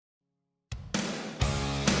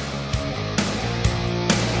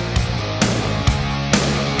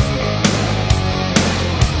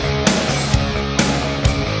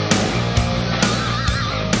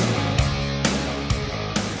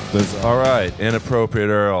All right, Inappropriate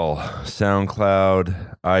Earl,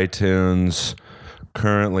 SoundCloud, iTunes,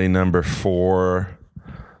 currently number 4.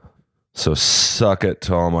 So suck it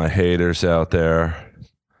to all my haters out there.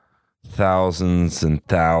 Thousands and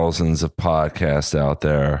thousands of podcasts out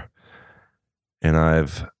there. And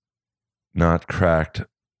I've not cracked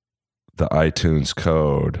the iTunes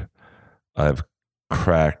code. I've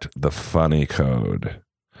cracked the funny code.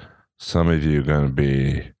 Some of you are going to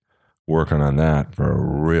be working on that for a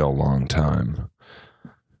real long time.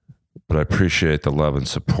 But I appreciate the love and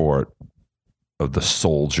support of the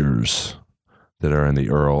soldiers that are in the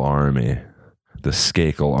Earl Army, the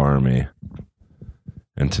Skakel Army.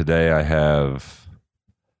 And today I have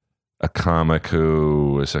a comic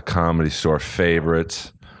who is a Comedy Store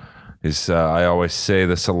favorite. He's I always say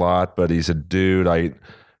this a lot, but he's a dude.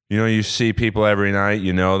 You see people every night,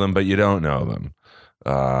 you know them, but you don't know them.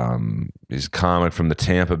 He's a comic from the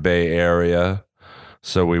Tampa Bay area.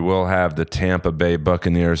 So we will have the Tampa Bay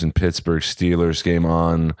Buccaneers and Pittsburgh Steelers game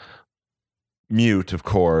on mute, of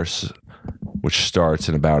course, which starts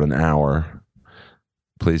in about an hour.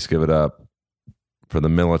 Please give it up for the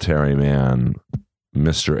military man,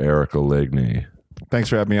 Mr. Eric Oligny. Thanks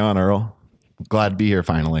for having me on, Earl. Glad to be here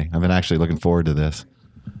finally. I've been actually looking forward to this.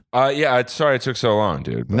 Sorry it took so long,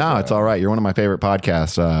 dude. But, no, it's all right. You're one of my favorite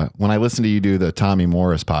podcasts. When I listened to you do the Tommy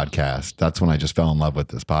Morris podcast, that's when I just fell in love with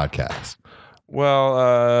this podcast.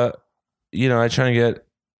 Well, I try and get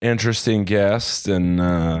interesting guests, and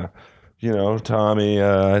Tommy.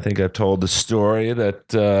 I think I've told the story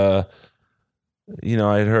that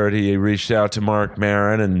I'd heard he reached out to Marc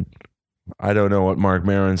Maron, and I don't know what Marc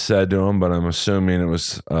Maron said to him, but I'm assuming it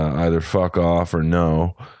was either fuck off or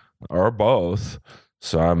no, or both.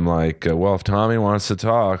 So I'm like, well, if Tommy wants to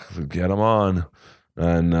talk, get him on.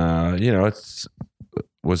 And, it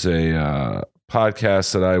was a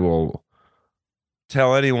podcast that I will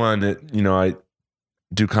tell anyone that, I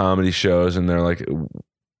do comedy shows, and they're like,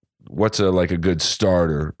 what's a good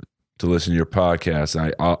starter to listen to your podcast?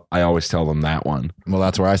 And I always tell them that one. Well,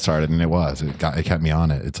 that's where I started, and it kept me on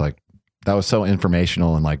it. It's like, that was so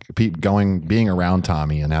informational, and like being around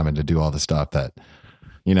Tommy and having to do all the stuff that,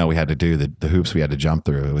 we had to do, the hoops we had to jump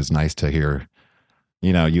through. It was nice to hear,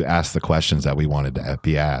 you asked the questions that we wanted to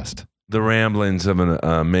be asked. The ramblings of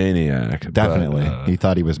a maniac. Definitely. He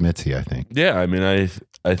thought he was Mitzi, I think. Yeah, I mean,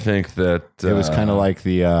 I think that... it was kind of like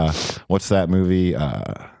the, what's that movie?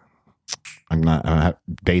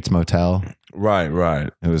 Bates Motel.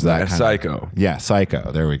 Right. It was that Psycho. Yeah,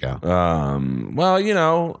 Psycho. There we go.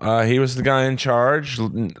 He was the guy in charge.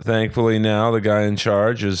 Thankfully now the guy in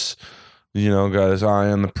charge is... got his eye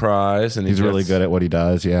on the prize, and he's really good at what he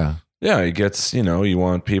does. Yeah. Yeah. He gets, you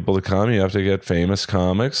want people to come, you have to get famous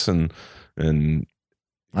comics, and I'm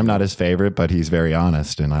not his favorite, but he's very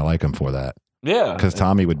honest, and I like him for that. Yeah. Because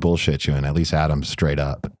Tommy would bullshit you, and at least Adam straight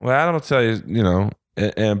up. Well, Adam will tell you,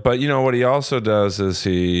 but what he also does is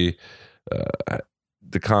the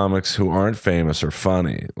comics who aren't famous are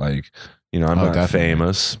funny. Like, I'm not definitely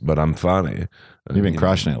famous, but I'm funny. You've been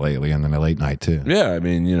crushing it lately, and then a late night too. Yeah, I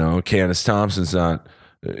mean, Candace Thompson's not,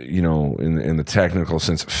 in the technical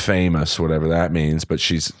sense, famous, whatever that means, but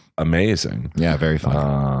she's amazing. Yeah, very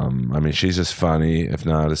funny. She's as funny, if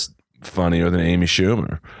not as funnier than Amy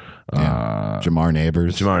Schumer. Yeah. Jamar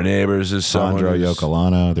Neighbors is Sandro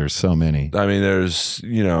Yocolano. There's so many. I mean, there's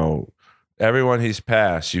everyone he's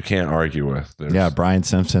passed, you can't argue with. Yeah, Brian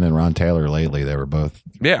Simpson and Ron Taylor lately, they were both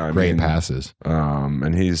great passes.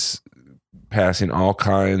 And he's passing all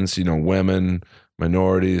kinds, women,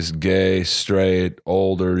 minorities, gay, straight,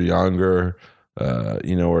 older, younger,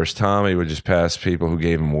 whereas Tommy would just pass people who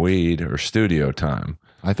gave him weed or studio time.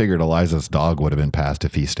 I figured Eliza's dog would have been passed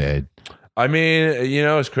if he stayed. I mean,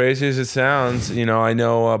 as crazy as it sounds, I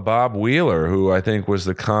know Bob Wheeler, who I think was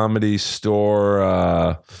the Comedy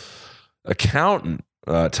Store accountant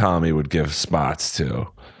Tommy would give spots to.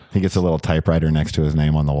 He gets a little typewriter next to his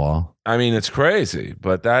name on the wall. I mean, it's crazy,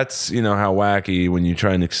 but that's, how wacky when you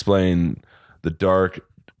try and explain the dark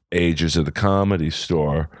ages of the Comedy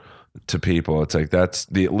Store to people. It's like, that's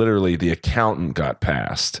literally the accountant got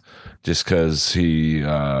passed just because he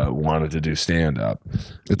wanted to do stand-up.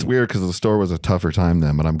 It's weird because the store was a tougher time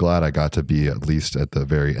then, but I'm glad I got to be at least at the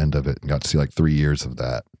very end of it and got to see like 3 years of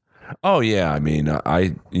that. Oh, yeah. I mean,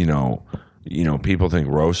 people think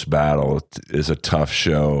Roast Battle is a tough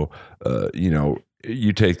show.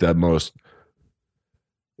 You take that most,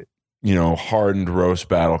 hardened Roast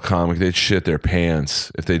Battle comic, they'd shit their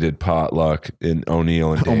pants if they did Potluck and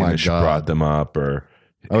O'Neill and Danish brought them up. Or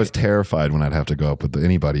I was terrified when I'd have to go up with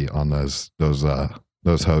anybody on those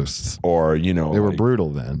hosts. Or, they were brutal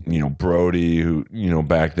then. Brody, who,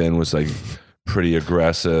 back then was like pretty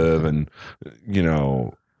aggressive, and you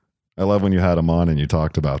know. I love when you had him on and you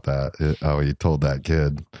talked about that. How he told that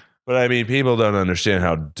kid. But I mean, people don't understand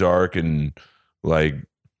how dark and like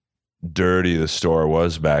dirty the store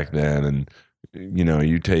was back then. And you know,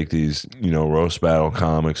 you take these, you know, roast battle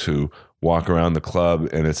comics who walk around the club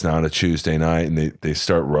and it's not a Tuesday night and they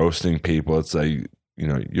start roasting people. It's like, you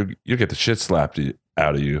know, you get the shit slapped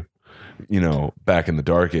out of you, you know, back in the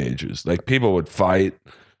dark ages. Like people would fight.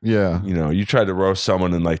 Yeah. You know, you tried to roast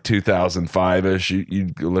someone in like 2005-ish, you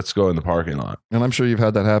let's go in the parking lot. And I'm sure you've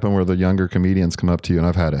had that happen where the younger comedians come up to you, and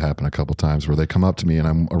I've had it happen a couple times where they come up to me and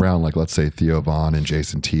I'm around, like, let's say Theo Vaughn and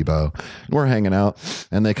Jason Tebow, and we're hanging out,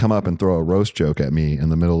 and they come up and throw a roast joke at me in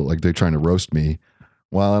the middle, like they're trying to roast me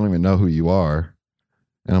while I don't even know who you are.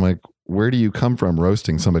 And I'm like, where do you come from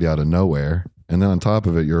roasting somebody out of nowhere? And then on top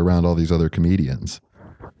of it, you're around all these other comedians.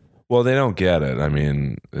 Well, they don't get it. I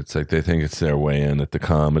mean, it's like they think it's their way in at the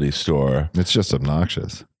Comedy Store. It's just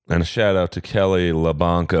obnoxious. And a shout out to Kelly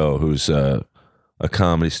LeBanco, who's a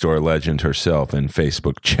Comedy Store legend herself in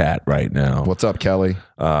Facebook chat right now. What's up, Kelly?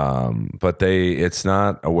 But it's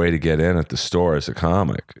not a way to get in at the store as a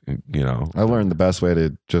comic, you know. I learned the best way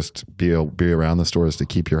to just be around the store is to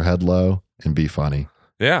keep your head low and be funny.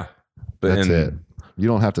 Yeah. That's it. You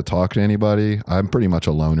don't have to talk to anybody. I'm pretty much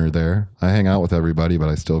a loner there. I hang out with everybody, but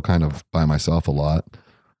I still kind of by myself a lot.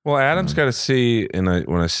 Well, Adam's got to see, and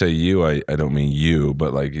when I say you, I don't mean you,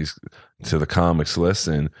 but like he's to the comics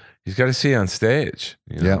listen, he's got to see on stage.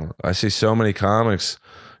 You know? Yeah. I see so many comics,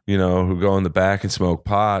 you know, who go in the back and smoke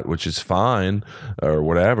pot, which is fine or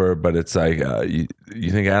whatever, but it's like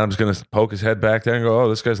you think Adam's going to poke his head back there and go, oh,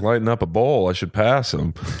 this guy's lighting up a bowl, I should pass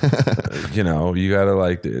him. You know, you got to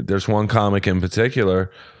like, there's one comic in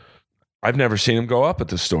particular, I've never seen him go up at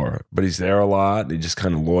the store, but he's there a lot. And he just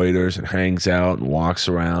kind of loiters and hangs out and walks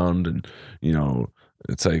around, and you know,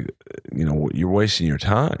 it's like, you know, you're wasting your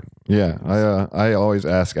time. Yeah, I always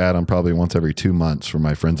ask Adam probably once every 2 months for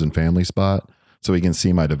my friends and family spot, so he can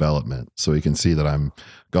see my development, so he can see that I'm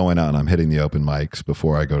going out and I'm hitting the open mics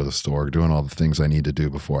before I go to the store, doing all the things I need to do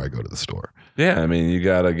before I go to the store. Yeah, I mean, you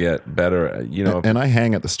got to get better, you know. And I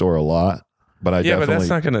hang at the store a lot. But but that's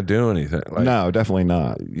not going to do anything. Like, no, definitely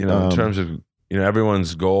not. You know, in terms of, you know,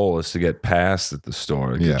 everyone's goal is to get past at the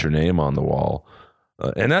store, get your name on the wall.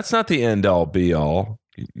 And that's not the end all be all.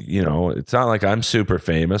 You know, it's not like I'm super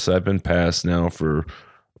famous. I've been passed now for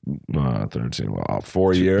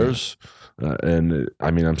 4 years. And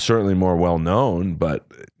I mean, I'm certainly more well known, but,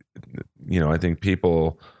 you know, I think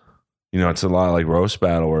people, you know, it's a lot like Roast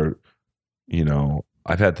Battle where, you know,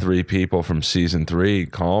 I've had 3 people from season 3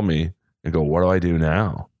 call me and go, what do I do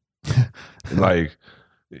now? Like,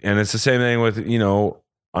 and it's the same thing with, you know,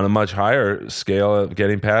 on a much higher scale of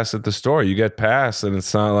getting past at the store. You get past and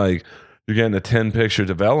it's not like you're getting a 10-picture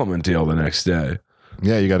development deal the next day.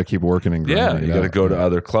 Yeah, you got to keep working and grinding. Yeah, you got to go to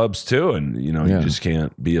other clubs too. And, you know, you just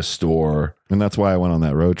can't be a store. And that's why I went on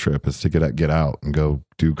that road trip, is to get out and go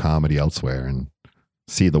do comedy elsewhere and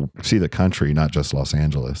see the country, not just Los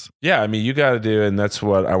Angeles. Yeah, I mean, you got to do, and that's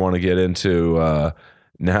what I want to get into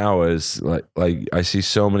now is like I see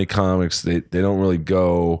so many comics, they don't really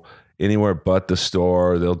go anywhere but the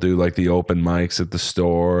store. They'll do like the open mics at the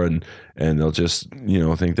store and they'll just, you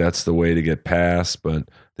know, think that's the way to get past, but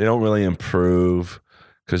they don't really improve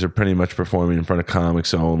because they're pretty much performing in front of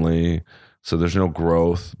comics only. So there's no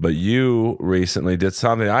growth. But you recently did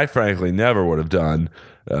something I frankly never would have done,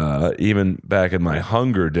 even back in my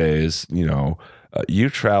Hunger days, you know. You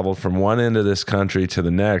traveled from one end of this country to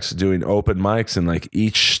the next doing open mics in like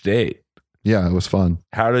each state. Yeah, it was fun.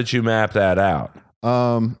 How did you map that out?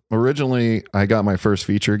 Originally, I got my first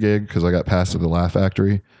feature gig because I got passed at the Laugh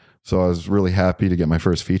Factory. So I was really happy to get my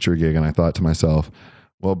first feature gig. And I thought to myself,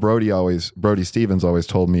 well, Brody Stevens always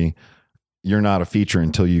told me, you're not a feature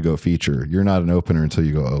until you go feature. You're not an opener until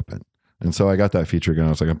you go open. And so I got that feature gig. And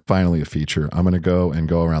I was like, I'm finally a feature. I'm going to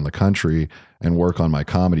go around the country and work on my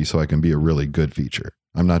comedy so I can be a really good feature.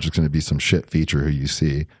 I'm not just going to be some shit feature who you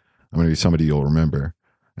see. I'm going to be somebody you'll remember.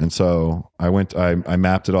 And so I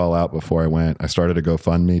mapped it all out before I went. I started a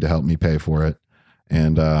GoFundMe to help me pay for it.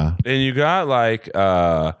 And you got like,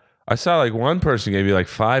 I saw like one person gave you like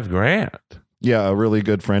 $5,000. Yeah, a really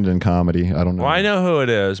good friend in comedy. I don't know. Well, I know who it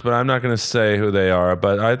is, but I'm not going to say who they are.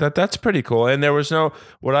 But I thought that's pretty cool. And there was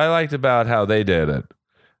what I liked about how they did it,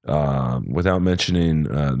 without mentioning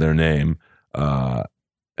their name,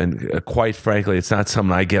 and quite frankly, it's not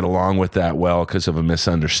something I get along with that well because of a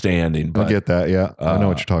misunderstanding. But, I get that, yeah. I know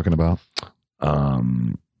what you're talking about.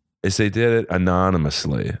 Is they did it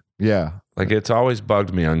anonymously. Yeah. Like it's always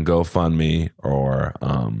bugged me on GoFundMe or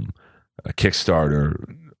a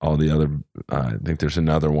Kickstarter. all the other. I think there's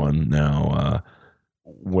another one now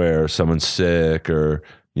where someone's sick or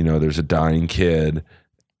there's a dying kid,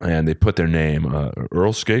 and they put their name.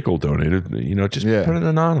 Earl Skakel donated. Just put it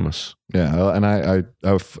anonymous. Yeah, and I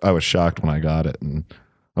was shocked when I got it, and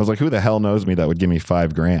I was like, "Who the hell knows me that would give me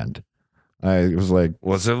 $5,000?" I was like,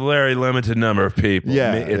 well, it's a very limited number of people.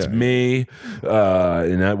 Yeah, it's me,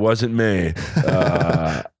 and that wasn't me.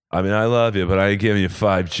 I mean, I love you, but I ain't giving you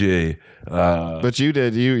 5G. But you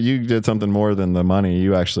did something more than the money.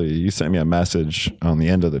 You sent me a message on the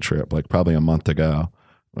end of the trip, like probably a month ago.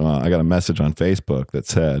 I got a message on Facebook that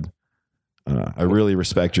said, "I really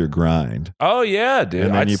respect your grind." Oh yeah, dude.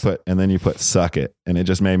 And then you put "suck it," and it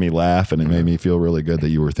just made me laugh, and it made me feel really good that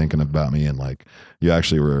you were thinking about me, and like you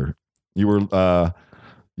actually were. You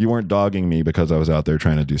weren't dogging me because I was out there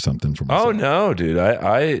trying to do something for myself. Oh no, dude.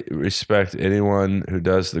 I respect anyone who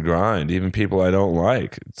does the grind, even people I don't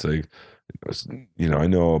like. It's like, I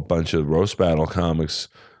know a bunch of roast battle comics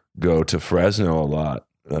go to Fresno a lot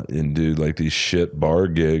and do like these shit bar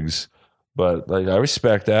gigs, but like I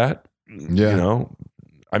respect that. Yeah.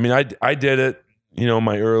 I mean, I did it,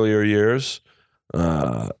 my earlier years,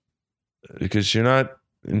 because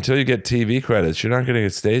until you get TV credits, you're not going to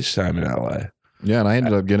get stage time in LA. Yeah, and I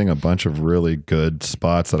ended up getting a bunch of really good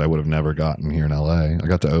spots that I would have never gotten here in LA. I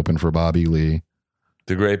got to open for Bobby Lee.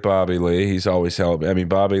 The great Bobby Lee. He's always helped. I mean,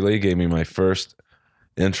 Bobby Lee gave me my first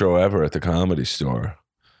intro ever at the Comedy Store.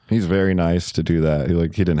 He's very nice to do that.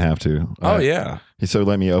 He didn't have to. Oh, yeah. He so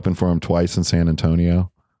let me open for him twice in San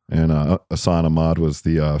Antonio. And Hassan Ahmad was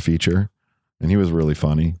the feature. And he was really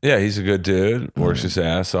funny. Yeah, he's a good dude. Works his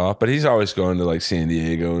ass off. But he's always going to like San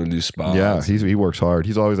Diego and do spots. Yeah, he works hard.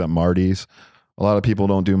 He's always at Marty's. A lot of people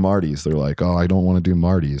don't do Marty's. They're like, "Oh, I don't want to do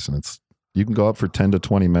Marty's." And you can go up for 10 to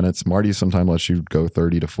 20 minutes. Marty's sometimes lets you go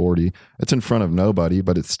 30 to 40. It's in front of nobody,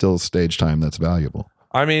 but it's still stage time that's valuable.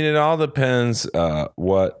 I mean, it all depends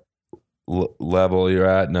what level you're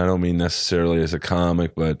at. And I don't mean necessarily as a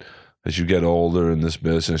comic, but as you get older in this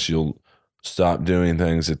business, you'll stop doing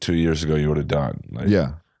things that 2 years ago you would have done.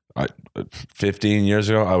 Like, 15 years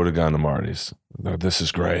ago, I would have gone to Marty's. This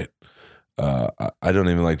is great. I don't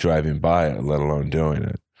even like driving by it, let alone doing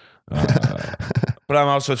it. But I'm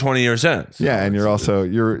also 20 years in. So yeah, and you're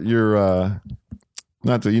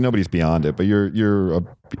not that nobody's beyond it, but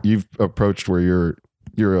you've approached where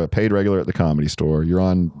you're a paid regular at the Comedy Store. You're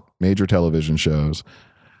on major television shows.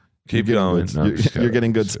 Keep going. You're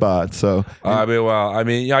getting good spots. So I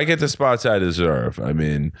get the spots I deserve. I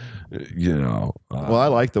mean, well, I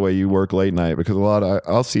like the way you work late night because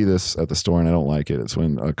I'll see this at the store and I don't like it. It's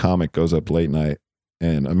when a comic goes up late night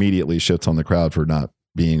and immediately shits on the crowd for not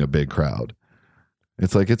being a big crowd.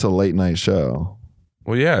 It's like it's a late night show.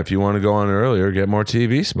 Well, yeah, if you want to go on earlier, get more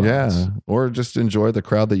TV spots. Yeah, or just enjoy the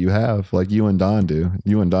crowd that you have, like you and Don do.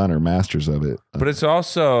 You and Don are masters of it. But it's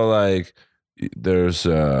also like there's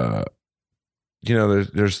I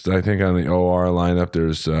think on the OR lineup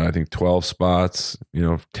there's I think 12 spots,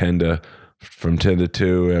 from 10 to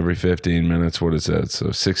 2 every 15 minutes. What is that?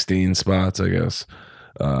 So 16 spots, I guess.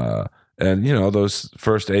 And those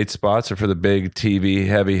first 8 spots are for the big TV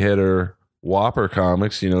heavy hitter whopper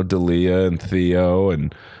comics, D'Elia and Theo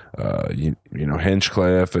and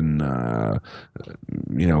Hinchcliffe and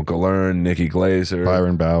Galern, Nikki Glazer,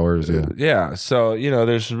 Byron Bowers, yeah. So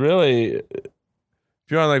there's really, if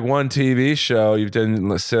you're on like one TV show, you've done,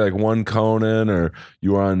 let's say, like one Conan, or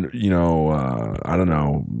you're on I don't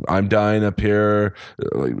know, I'm Dying Up Here,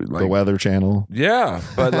 like the Weather Channel. Yeah,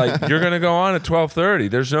 but like you're gonna go on at 12:30.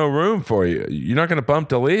 There's no room for you. You're not gonna bump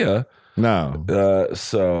D'Elia. No.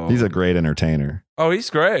 So he's a great entertainer. Oh, he's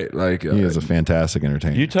great. Like he is a fantastic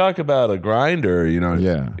entertainer. You talk about a grinder,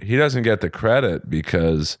 Yeah. He doesn't get the credit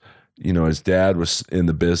because, his dad was in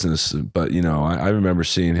the business, but I remember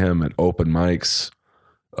seeing him at open mics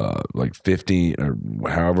like 15 or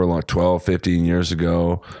however long, 12, 15 years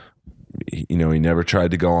ago. He never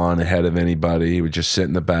tried to go on ahead of anybody. He would just sit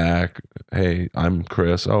in the back. Hey, I'm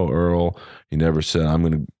Chris. Oh, Earl. He never said, I'm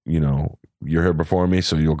going to, you're here before me,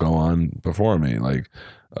 so you'll go on before me. Like,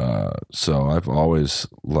 so I've always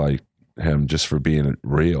liked him just for being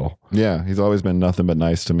real. Yeah, he's always been nothing but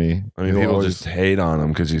nice to me. I mean, people just hate on him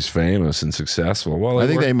because he's famous and successful. Well, I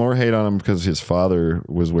think they more hate on him because his father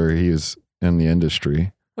was where he is in the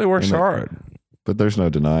industry. He works hard. But there's no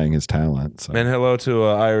denying his talent. So. And hello to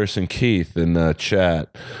Iris and Keith in the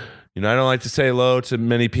chat. You know, I don't like to say hello to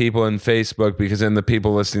many people in Facebook because then the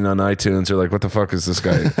people listening on iTunes are like, "What the fuck is this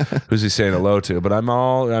guy? Who's he saying hello to?" But I'm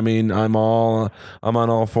on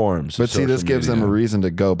all forms. But see, this gives them a reason to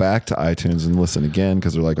go back to iTunes and listen again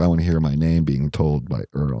because they're like, I want to hear my name being told by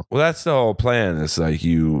Earl. Well, that's the whole plan. It's like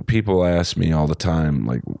people ask me all the time,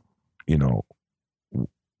 like, you know,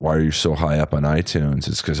 why are you so high up on iTunes?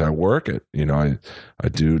 It's because I work it. You know, I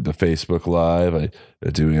do the Facebook Live. I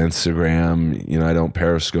do Instagram. You know, I don't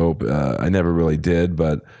Periscope. I never really did,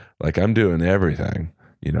 but like I'm doing everything.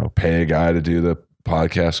 You know, pay a guy to do the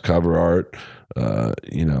podcast cover art.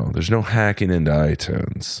 You know, there's no hacking into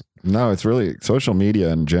iTunes. No, it's really social media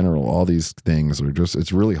in general. All these things are just,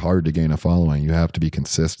 it's really hard to gain a following. You have to be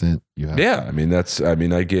consistent.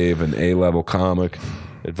 I gave an A-level comic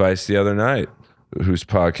advice the other night whose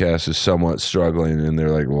podcast is somewhat struggling, and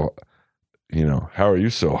they're like, well, you know, how are you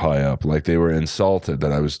so high up? Like they were insulted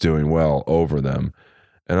that I was doing well over them.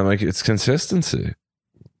 And I'm like, it's consistency.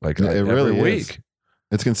 Like it really every week. Is.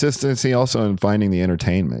 It's consistency also in finding the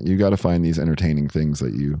entertainment. You got to find these entertaining things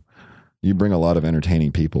that you bring a lot of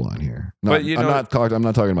entertaining people on here. But you know, I'm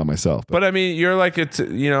not talking about myself. But I mean, you're like, you're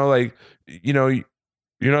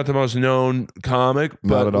not the most known comic,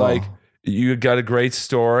 but like you got a great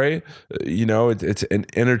story. You know, it's an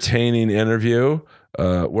entertaining interview.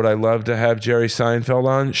 Would I love to have Jerry Seinfeld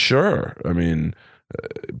on? Sure. I mean,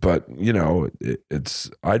 but you know,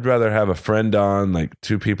 I'd rather have a friend on, like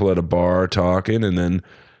two people at a bar talking, and then,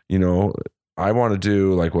 you know, I want to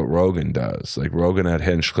do like what Rogan does. Like Rogan had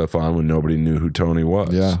Hinchcliffe on when nobody knew who Tony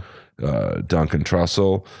was. Yeah. Duncan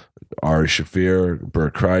Trussell, Ari Shaffir,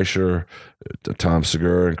 Bert Kreischer, Tom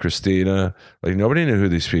Segura, and Christina. Like nobody knew who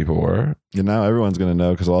these people were. And now everyone's going to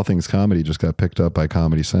know because All Things Comedy just got picked up by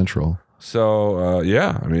Comedy Central. So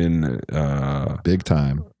yeah, I mean, big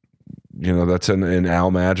time. You know, that's in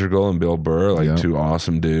Al Madrigal and Bill Burr, like two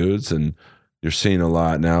awesome dudes, and you're seeing a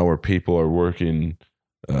lot now where people are working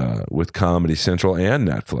with Comedy Central and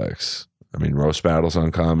Netflix. I mean, Roast Battle's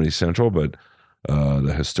on Comedy Central, but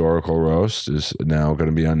the historical roast is now going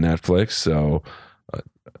to be on Netflix. So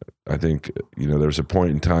I think, you know, there's a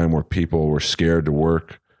point in time where people were scared to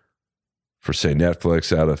work for, say,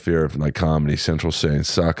 Netflix out of fear of like Comedy Central saying,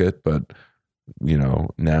 suck it. But, you know,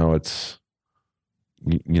 now it's,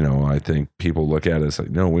 you know, I think people look at it as like,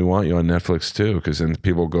 no, we want you on Netflix too, because then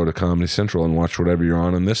people go to Comedy Central and watch whatever you're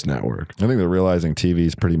on this network. I think they're realizing TV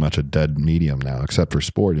is pretty much a dead medium now, except for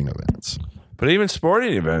sporting events. But even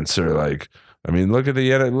sporting events are like, I mean, look at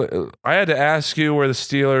I had to ask you where the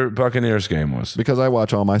Steeler-Buccaneers game was. Because I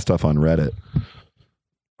watch all my stuff on Reddit.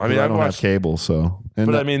 I mean, I don't have cable, so.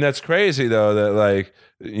 But I mean, that's crazy, though, that like,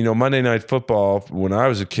 you know, Monday Night Football, when I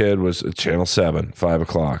was a kid, was Channel 7, 5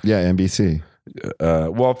 o'clock. Yeah, NBC.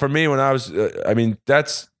 Well, for me, when I was, I mean,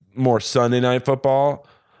 that's more Sunday Night Football.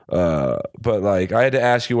 But like, I had to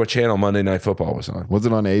ask you what channel Monday Night Football was on. Was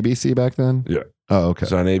it on ABC back then? Yeah. Oh, okay.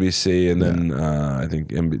 It was on ABC, and then I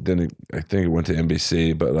think it went to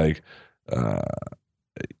NBC. But like,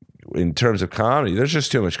 in terms of comedy, there's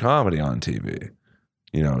just too much comedy on TV.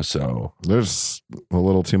 You know, so there's a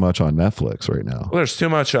little too much on Netflix right now. Well, there's too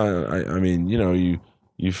much on. I mean, you know,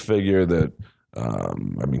 you figure that. I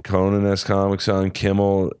mean, Conan has comics on.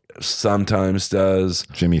 Kimmel sometimes does.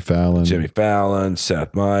 Jimmy Fallon,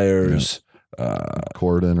 Seth Meyers,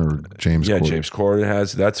 Corden or James. Yeah, Corden. James Corden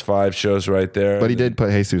has. That's 5 shows right there. But he did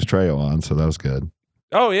put Jesus Trejo on, so that was good.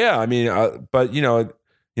 Oh yeah, I mean, but you know,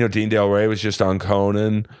 Dean Del Rey was just on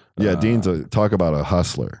Conan. Yeah, Dean's talk about a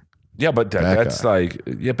hustler. Yeah, but that's guy. Like,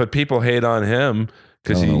 yeah, but people hate on him.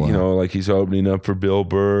 Because you know, like he's opening up for Bill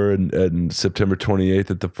Burr and September 28th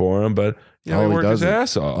at the Forum, but he worked his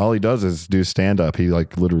ass off. All he does is do stand up. He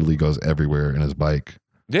like literally goes everywhere in his bike.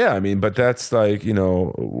 Yeah, I mean, but that's like, you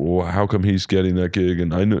know, well, how come he's getting that gig?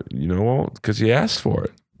 And I know, you know, well, because he asked for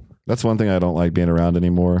it. That's one thing I don't like being around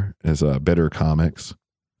anymore is bitter comics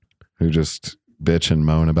who just bitch and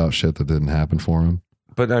moan about shit that didn't happen for him.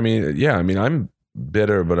 But I mean, yeah, I mean, I'm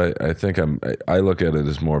bitter, but I think I look at it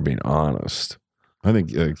as more being honest. I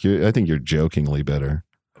think you're jokingly bitter.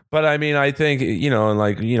 But I mean, I think, you know, and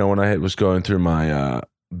like, you know, when I was going through my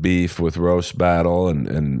beef with Roast Battle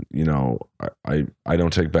and you know, I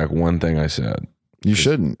don't take back one thing I said. You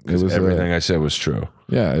shouldn't. Because everything I said was true.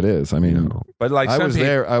 Yeah, it is. I mean, you know, but like I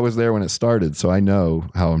was there when it started, so I know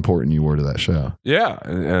how important you were to that show. Yeah,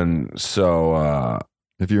 and so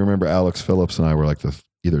if you remember, Alex Phillips and I were like the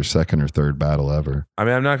either second or third battle ever. I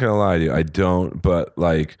mean, I'm not gonna lie to you, I don't, but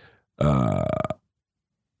like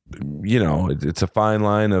you know, it's a fine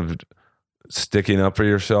line of sticking up for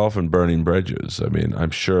yourself and burning bridges. I mean, I'm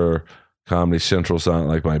sure Comedy Central's not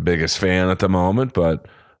like my biggest fan at the moment, but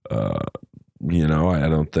You know, I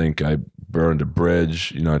don't think I burned a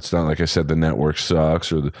bridge. You know, it's not like I said the network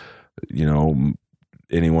sucks or you know,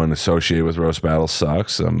 anyone associated with Roast Battle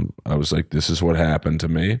sucks. I was like, this is what happened to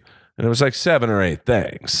me. And it was like 7 or 8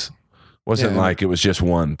 things. Wasn't like it was just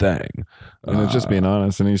one thing. And it's just being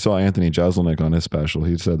honest. And you saw Anthony Jeselnik on his special.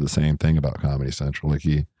 He said the same thing about Comedy Central. Like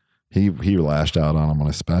he lashed out on him on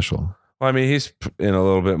his special. Well, I mean, he's in a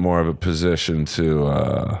little bit more of a position to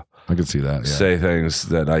I could see that. Yeah. say things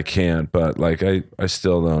that I can't, but like I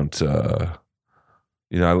still don't.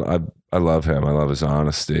 You know, I love him. I love his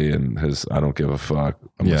honesty and his I don't give a fuck.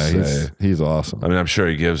 He's awesome. I mean, I'm sure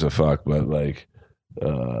he gives a fuck, but like,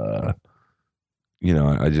 you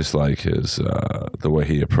know, I just like his the way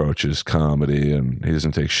he approaches comedy, and he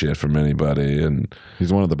doesn't take shit from anybody, and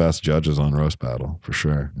he's one of the best judges on Roast Battle for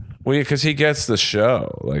sure. Well, because he gets the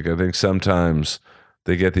show. Like I think sometimes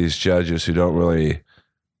they get these judges who don't really.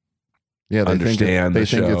 Yeah, they understand think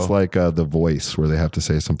the show. it's like The Voice, where they have to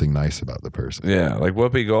say something nice about the person. Yeah, like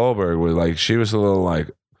Whoopi Goldberg was like, she was a little like,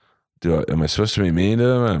 am I supposed to be mean to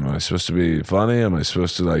him? Am I supposed to be funny? Am I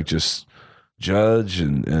supposed to like just judge?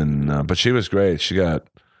 And but she was great. She got,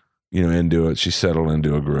 you know, into it. She settled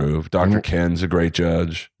into a groove. Dr. Ken's a great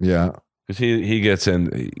judge. Yeah, because he gets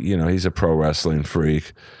in. You know, he's a pro wrestling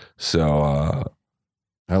freak. So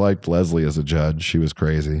I liked Leslie as a judge. She was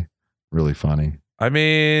crazy, really funny. I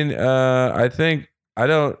mean, I think I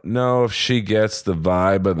don't know if she gets the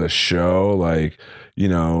vibe of the show. Like, you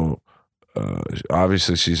know,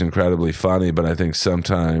 obviously she's incredibly funny, but I think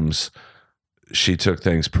sometimes she took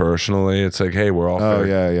things personally. It's like, hey, we're all fair.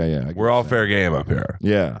 Yeah. We're all fair game up here.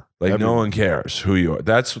 Yeah, like no one cares who you are.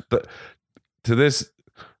 That's to this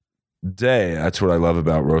day. That's what I love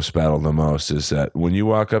about Roast Battle the most is that when you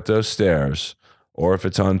walk up those stairs, or if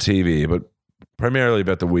it's on TV, but primarily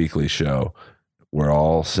about the weekly show. We're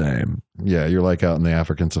all same. Yeah, you're like out in the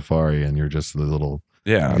African safari and you're just the little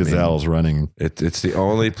gazelles running. It's the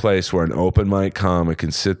only place where an open mic comic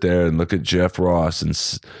can sit there and look at Jeff Ross and,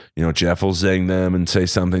 you know, Jeff will zing them and say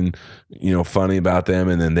something, you know, funny about them,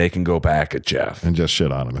 and then they can go back at Jeff. And just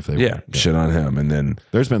shit on him if they want. Shit on him. And then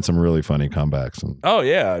there's been some really funny comebacks. Oh,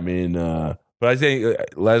 yeah. I mean, but I think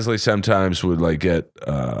Leslie sometimes would like get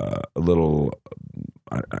a little,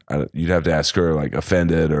 you'd have to ask her like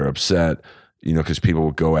offended or upset. You know, because people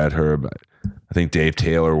would go at her. But I think Dave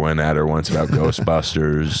Taylor went at her once about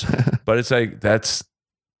Ghostbusters. But it's like that's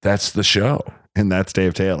the show, and that's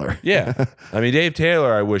Dave Taylor. Yeah, I mean Dave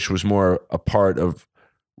Taylor, I wish was more a part of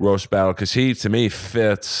Roast Battle because he, to me,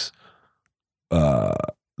 fits the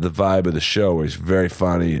vibe of the show. Where he's very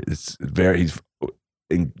funny. He's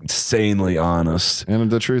insanely honest.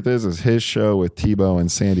 And the truth is his show with Tebow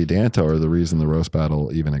and Sandy Danto are the reason the Roast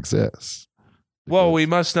Battle even exists. Well, we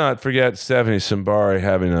must not forget Stephanie Simbari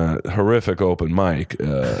having a horrific open mic.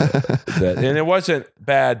 And it wasn't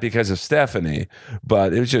bad because of Stephanie,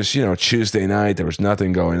 but it was just, you know, Tuesday night. There was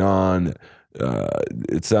nothing going on.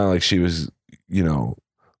 It's not like she was, you know,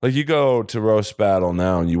 like you go to Roast Battle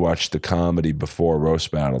now and you watch the comedy before Roast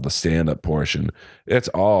Battle, the stand-up portion. It's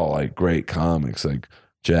all like great comics like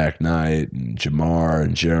Jack Knight and Jamar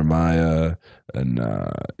and Jeremiah and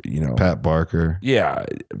you know, Pat Barker. Yeah,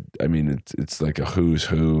 I mean it's like a who's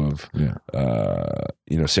who of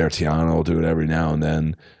you know, Sertiano will do it every now and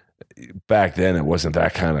then. Back then it wasn't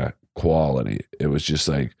that kind of quality. It was just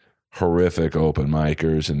like horrific open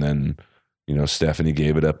micers, and then, you know, Stephanie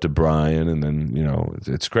gave it up to Brian, and then, you know,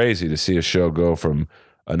 it's crazy to see a show go from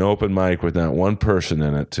an open mic with not one person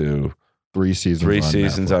in it to 3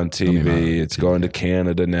 seasons on TV. It's going to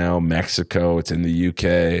Canada now, Mexico. It's in the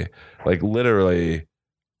UK. Like literally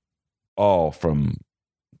all from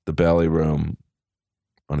the belly room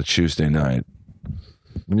on a Tuesday night.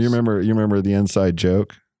 And you remember the Inside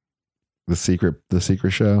Joke, the secret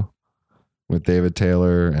show with David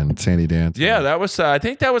Taylor and Sandy Danto? Yeah, that was. I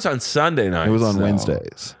think that was on Sunday night. It was on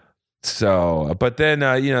Wednesdays. So, but then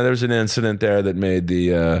you know, there was an incident there that made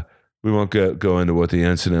the. We won't go into what the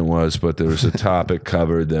incident was, but there was a topic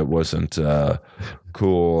covered that wasn't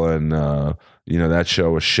cool, and you know, that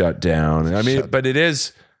show was shut down. I mean, but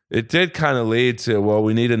it did kind of lead to, well,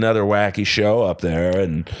 we need another wacky show up there,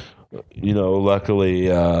 and you know, luckily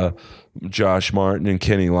Josh Martin and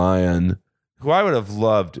Kenny Lyon, who I would have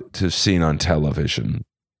loved to have seen on television.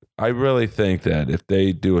 I really think that if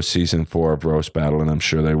they do a season 4 of Roast Battle, and I'm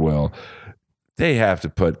sure they will, they have to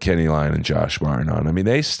put Kenny Lyon and Josh Martin on. I mean,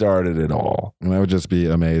 they started it all. And I would just be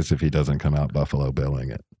amazed if he doesn't come out Buffalo Billing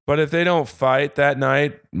it. But if they don't fight that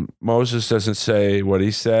night, Moses doesn't say what he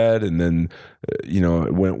said, and then, you know,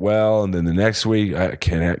 it went well, and then the next week,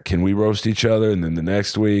 can we roast each other? And then the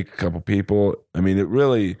next week, a couple people. I mean, it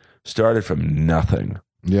really started from nothing.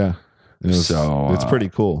 Yeah. And So it's pretty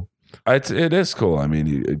cool. It is cool. I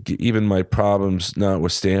mean, even my problems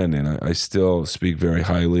notwithstanding, I still speak very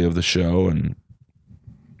highly of the show. And,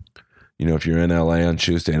 if you're in LA on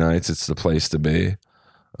Tuesday nights, it's the place to be.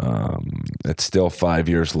 It's still 5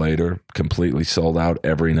 years later, completely sold out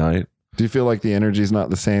every night. Do you feel like the energy is not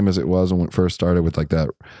the same as it was when it first started with like that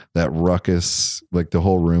ruckus, like the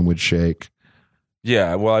whole room would shake?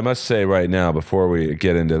 Yeah, well, I must say right now, before we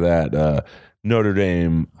get into that, Notre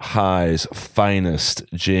Dame High's finest,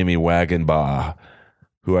 Jamie Wagenbaugh,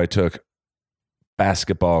 who I took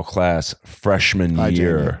basketball class freshman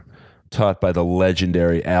year, taught by the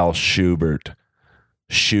legendary Al Schubert,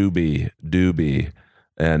 Shuby Doobie,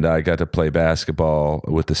 and I got to play basketball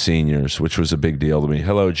with the seniors, which was a big deal to me.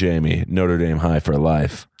 Hello, Jamie, Notre Dame High for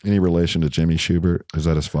life. Any relation to Jimmy Schubert? Is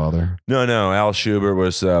that his father? No. Al Schubert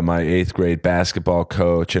was my 8th grade basketball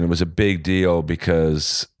coach, and it was a big deal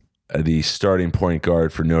because the starting point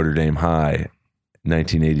guard for Notre Dame High,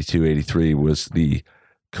 1982-83, was the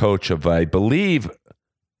coach of, I believe,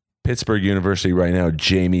 Pittsburgh University right now,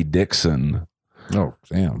 Jamie Dixon. Oh,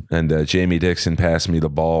 damn. And Jamie Dixon passed me the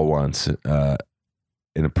ball once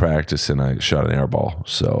in a practice, and I shot an air ball.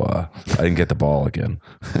 So I didn't get the ball again.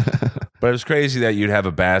 But it was crazy that you'd have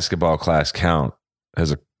a basketball class count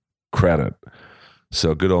as a credit.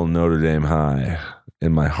 So good old Notre Dame High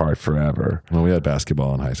in my heart forever. Well, we had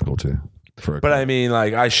basketball in high school too. But I mean,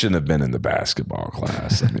 like, I shouldn't have been in the basketball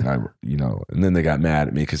class. I mean, and then they got mad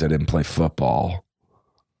at me because I didn't play football.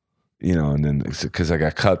 And then because I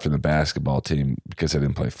got cut from the basketball team because I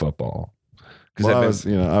didn't play football. Well,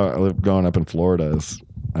 I lived growing up in Florida.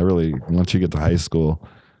 Once you get to high school,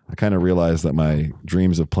 I kind of realized that my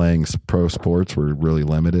dreams of playing pro sports were really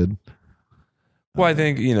limited. Well, I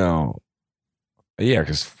think,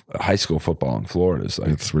 because high school football in Florida is like,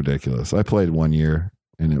 it's ridiculous. I played 1 year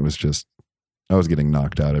and it was just, I was getting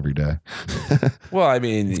knocked out every day. Well, I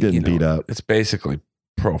mean, it's getting beat up. It's basically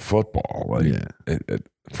pro football,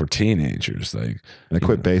 for teenagers. Like, I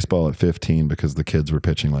quit baseball at 15 because the kids were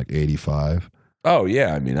pitching like 85. Oh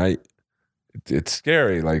yeah, I mean, it's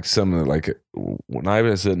scary. Like when I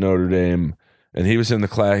was at Notre Dame, and he was in the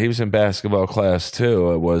class, he was in basketball class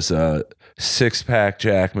too. It was six-pack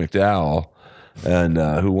Jack McDowell, and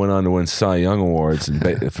who went on to win Cy Young awards, and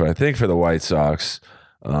I think for the White Sox.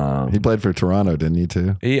 He played for Toronto, didn't he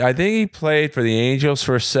too? I think he played for the Angels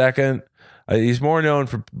for a second. He's more known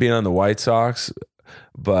for being on the White Sox,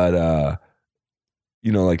 but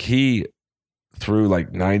he threw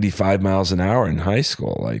like 95 miles an hour in high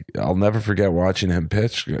school. Like, I'll never forget watching him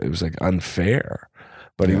pitch. It was like unfair,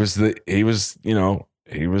 but he was the age.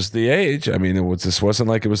 I mean, this wasn't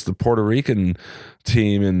like it was the Puerto Rican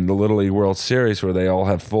team in the Little League World Series where they all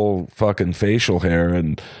have full fucking facial hair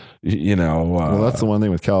and, well, that's the one thing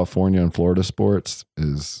with California and Florida sports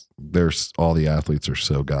is all the athletes are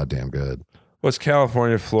so goddamn good. Well, it's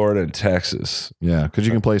California, Florida, and Texas. Yeah, because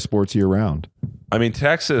you can play sports year round. I mean,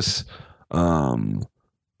 Texas,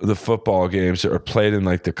 the football games are played in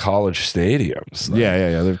like the college stadiums. Like,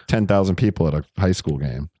 yeah. There are 10,000 people at a high school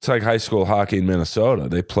game. It's like high school hockey in Minnesota.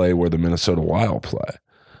 They play where the Minnesota Wild play.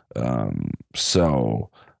 I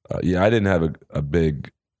didn't have a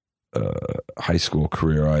big high school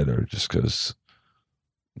career either, just because,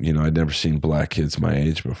 I'd never seen black kids my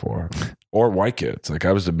age before or white kids. Like,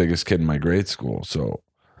 I was the biggest kid in my grade school. So,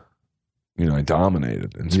 I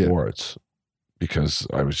dominated in sports. Because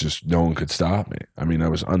I was just, no one could stop me. I mean, I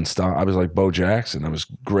was unstoppable. I was like Bo Jackson. I was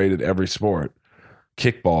great at every sport.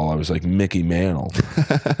 Kickball, I was like Mickey Mantle.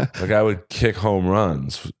 Like, I would kick home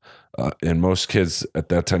runs. And most kids at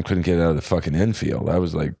that time couldn't get out of the fucking infield. I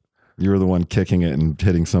was like... You were the one kicking it and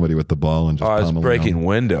hitting somebody with the ball and just I was breaking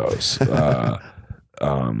windows. But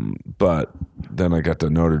then I got to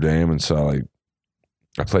Notre Dame and saw, like...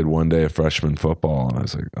 I played one day of freshman football and I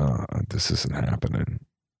was like, this isn't happening.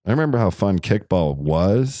 I remember how fun kickball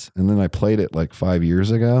was, and then I played it like 5 years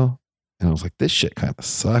ago, and I was like, this shit kind of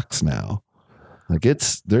sucks now. Like,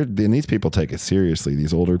 and these people take it seriously,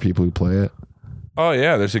 these older people who play it. Oh,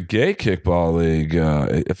 yeah, there's a gay kickball league.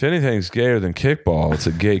 If anything's gayer than kickball, it's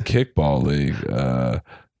a gay kickball league. I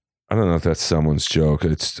don't know if that's someone's joke.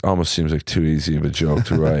 It almost seems like too easy of a joke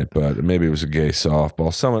to write, but maybe it was a gay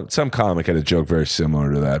softball. Some comic had a joke very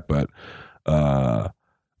similar to that, but...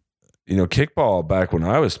 kickball back when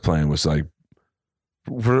I was playing was like,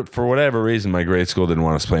 for whatever reason, my grade school didn't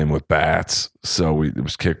want us playing with bats. So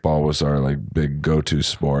kickball was our like big go-to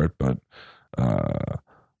sport. But,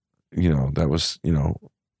 that was,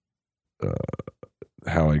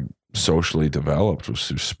 how I socially developed was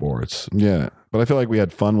through sports. Yeah. But I feel like we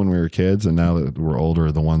had fun when we were kids. And now that we're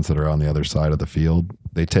older, the ones that are on the other side of the field,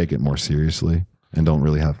 they take it more seriously. and don't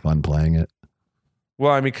really have fun playing it.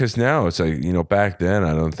 Well, I mean, because now it's like, back then,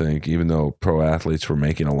 I don't think, even though pro athletes were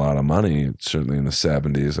making a lot of money, certainly in the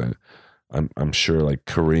 70s, I'm sure like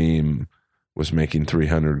Kareem was making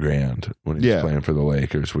 $300,000 when he was playing for the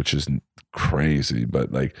Lakers, which is crazy.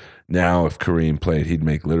 But like now, if Kareem played, he'd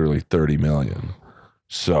make literally $30 million.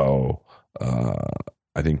 So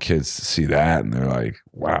I think kids see that and they're like,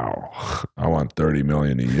 wow, I want $30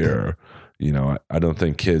 million a year. I don't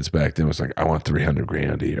think kids back then was like, I want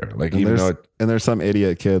 $300,000 a year. Like, and there's some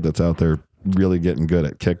idiot kid that's out there really getting good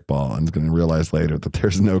at kickball and is going to realize later that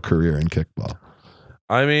there's no career in kickball.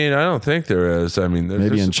 I mean, I don't think there is. I mean,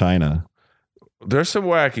 maybe in China. There's some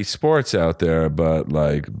wacky sports out there, but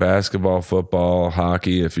like basketball, football,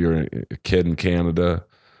 hockey, if you're a kid in Canada.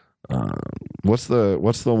 What's the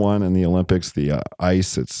one in the Olympics? The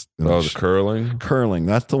ice. It's the curling. Curling.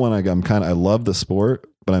 That's the one I love the sport,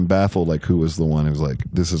 but I'm baffled. Like, who was the one who was like,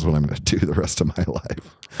 "This is what I'm going to do the rest of my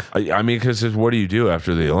life." I mean, because what do you do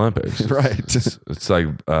after the Olympics? Right. It's like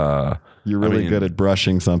you're really good at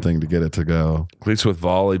brushing something to get it to go. At least with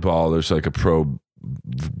volleyball, there's like a pro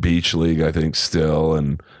beach league, I think, still,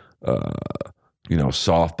 and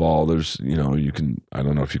softball. There's I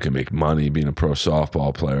don't know if you can make money being a pro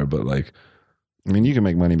softball player, but like, I mean, you can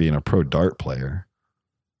make money being a pro dart player.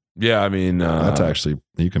 Yeah, I mean, that's actually,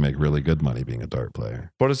 you can make really good money being a dart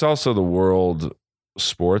player. But it's also the world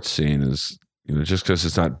sports scene is, just because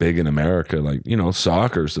it's not big in America, like,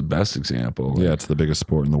 soccer is the best example. Yeah, it's the biggest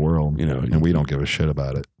sport in the world, and we don't give a shit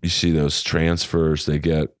about it. You see those transfers they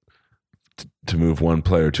get to move one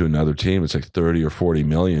player to another team. It's like 30 or 40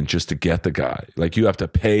 million just to get the guy. Like, you have to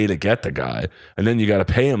pay to get the guy, and then you got to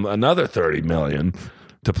pay him another 30 million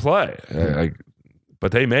to play.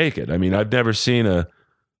 But they make it. I mean, I've never seen a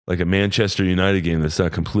Manchester United game that's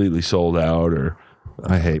not completely sold out. Or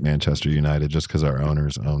I hate Manchester United just because our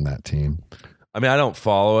owners own that team. I mean, I don't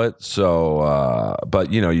follow it, so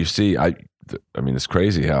but you see, I mean, it's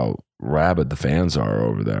crazy how rabid the fans are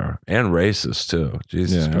over there, and racist too.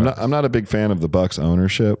 Jesus Christ. I'm not a big fan of the Bucks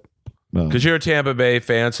ownership because you're a Tampa Bay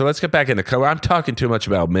fan. So let's get back into. I'm talking too much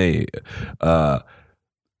about me.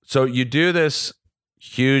 So you do this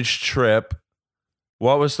huge trip.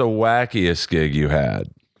 What was the wackiest gig you had?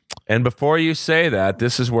 And before you say that,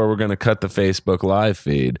 this is where we're going to cut the Facebook Live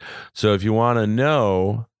feed. So if you want to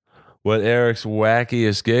know what Eric's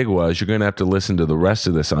wackiest gig was, you're going to have to listen to the rest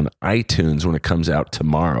of this on iTunes when it comes out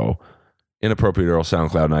tomorrow. Inappropriate Earl,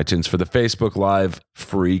 SoundCloud, and iTunes. For the Facebook Live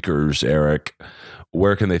freakers, Eric,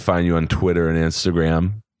 where can they find you on Twitter and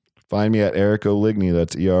Instagram? Find me at Eric Oligny.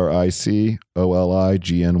 That's EricOligny.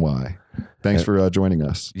 Thanks for joining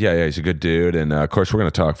us. Yeah, he's a good dude. And of course, we're going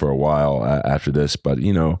to talk for a while after this. But,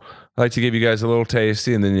 I like to give you guys a little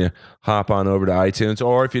tasty, and then you hop on over to iTunes.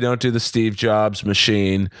 Or if you don't do the Steve Jobs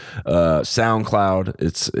machine,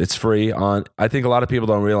 SoundCloud, it's free. I think a lot of people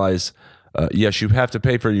don't realize, yes, you have to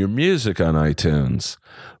pay for your music on iTunes,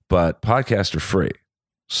 but podcasts are free.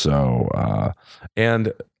 So,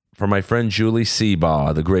 and for my friend Julie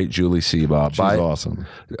Seabaugh, the great Julie Seabaugh. She's awesome.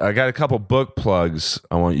 I got a couple book plugs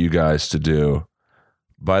I want you guys to do.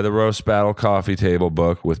 Buy the Roast Battle Coffee Table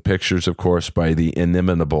book with pictures, of course, by the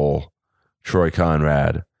inimitable Troy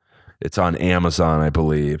Conrad. It's on Amazon, I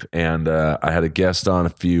believe. And I had a guest on a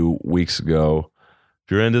few weeks ago.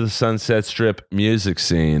 If you're into the Sunset Strip music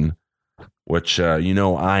scene, which I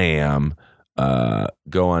am,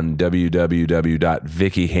 go on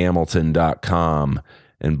www.vickyhamilton.com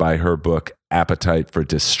and buy her book, Appetite for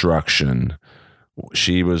Destruction.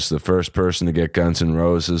 She was the first person to get Guns N'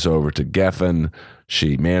 Roses over to Geffen.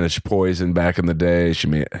 She managed Poison back in the day.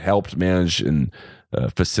 She helped manage and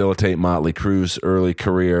facilitate Motley Crue's early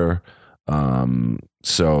career.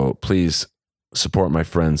 So please support my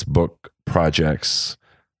friend's book projects.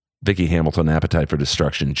 Vicky Hamilton, Appetite for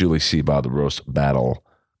Destruction. Julie Seabaugh, The Roast Battle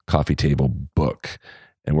Coffee Table book.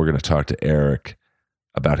 And we're going to talk to Eric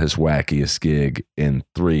about his wackiest gig in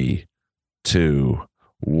 3, 2,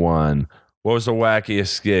 1. What was the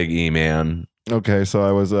wackiest gig, E-Man? Okay, so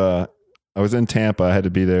I was in Tampa. I had to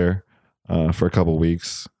be there for a couple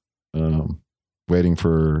weeks, waiting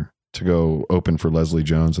to go open for Leslie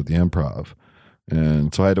Jones at the Improv,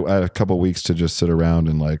 and so I had a couple weeks to just sit around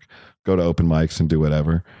and like go to open mics and do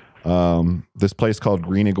whatever. This place called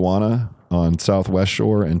Green Iguana on Southwest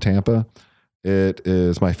Shore in Tampa. It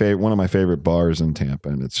is one of my favorite bars in Tampa,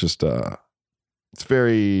 and it's just it's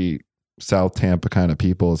very South Tampa kind of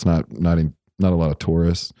people. It's not a lot of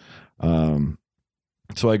tourists.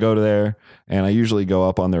 So I go to there, and I usually go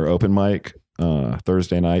up on their open mic.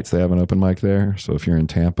 Thursday nights they have an open mic there. So if you're in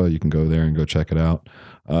Tampa, you can go there and go check it out.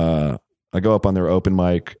 I go up on their open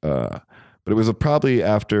mic. But it was probably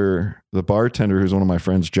after the bartender, who's one of my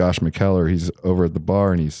friends, Josh McKellar, he's over at the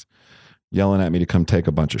bar and he's yelling at me to come take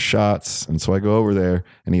a bunch of shots. And so I go over there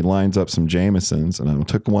and he lines up some Jamesons, and I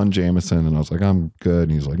took one Jameson and I was like, I'm good.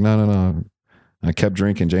 And he's like, no. And I kept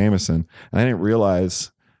drinking Jameson, and I didn't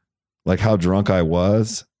realize like how drunk I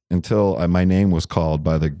was until my name was called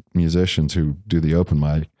by the musicians who do the open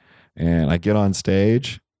mic. And I get on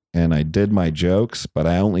stage and I did my jokes, but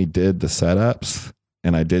I only did the setups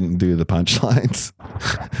and I didn't do the punchlines.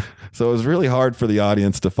 So it was really hard for the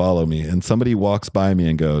audience to follow me. And somebody walks by me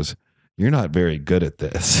and goes, "You're not very good at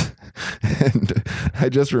this." And I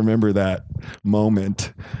just remember that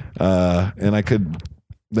moment. And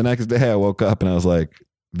the next day I woke up and I was like,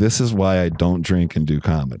 this is why I don't drink and do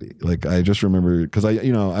comedy. Like, I just remember, because I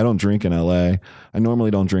don't drink in LA. I normally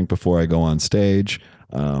don't drink before I go on stage.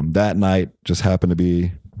 That night just happened to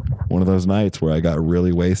be one of those nights where I got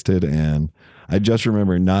really wasted, and I just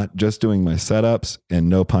remember not just doing my setups and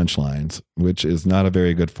no punchlines, which is not a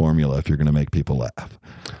very good formula if you're going to make people laugh.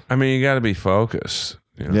 I mean, you got to be focused.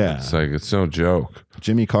 You know? Yeah. It's like, it's no joke.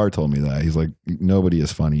 Jimmy Carr told me that. He's like, nobody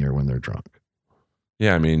is funnier when they're drunk.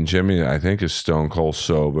 Yeah, I mean, Jimmy, I think, is stone cold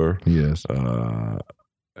sober. He is.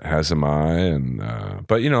 Has an eye, and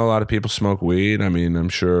but a lot of people smoke weed. I mean, I'm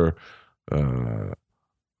sure,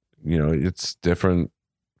 it's different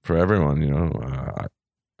for everyone.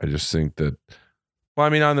 I just think that. Well, I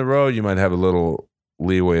mean, on the road, you might have a little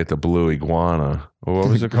leeway at the Blue Iguana. Or what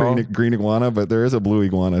was it called? Green Iguana, but there is a Blue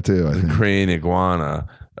Iguana too. I think. Green Iguana.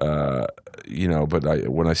 But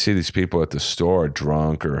when I see these people at the store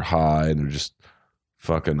drunk or high and they're just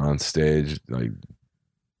fucking on stage, like,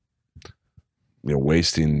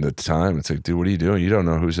 wasting the time. It's like, dude, what are you doing? You don't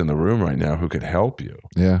know who's in the room right now who could help you.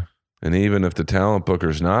 Yeah. And even if the talent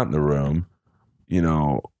booker's not in the room,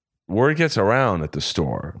 word gets around at the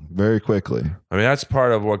store very quickly. I mean, that's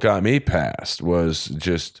part of what got me passed, was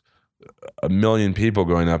just a million people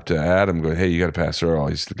going up to Adam going, "Hey, you got to pass Earl.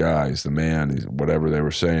 He's the guy. He's the man. He's whatever they were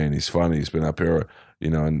saying. He's funny. He's been up here,"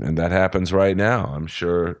 and that happens right now. I'm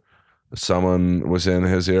sure someone was in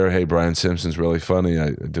his ear, "Hey, Brian Simpson's really funny.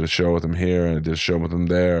 I did a show with him here and I did a show with him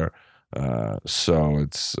there." So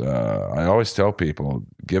it's, I always tell people,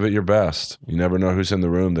 give it your best. You never know who's in the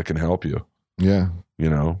room that can help you. Yeah.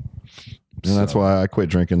 And that's why I quit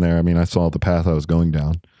drinking there. I mean, I saw the path I was going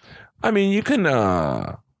down. I mean, you can,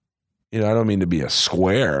 I don't mean to be a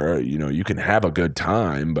square, you can have a good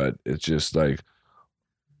time, but it's just like,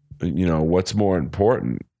 what's more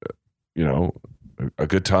important, a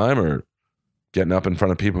good time or getting up in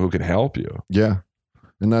front of people who can help you? Yeah.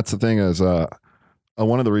 And that's the thing is,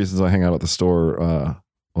 one of the reasons I hang out at the store a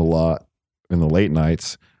lot in the late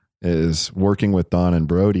nights is working with Don and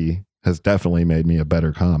Brody has definitely made me a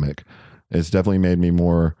better comic. It's definitely made me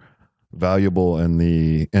more valuable in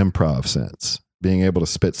the improv sense, being able to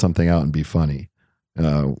spit something out and be funny.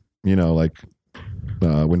 Like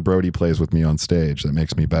when Brody plays with me on stage, that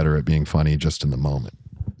makes me better at being funny just in the moment.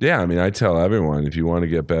 Yeah, I mean, I tell everyone, if you want to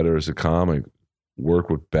get better as a comic, work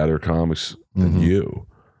with better comics than you.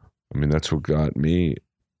 I mean, that's what got me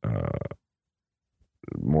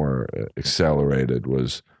more accelerated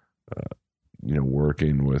was,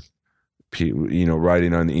 working with people,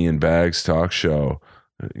 writing on Ian Baggs' talk show.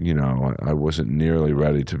 I wasn't nearly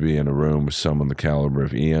ready to be in a room with someone the caliber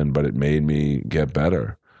of Ian, but it made me get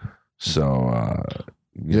better. So,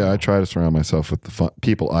 I try to surround myself with the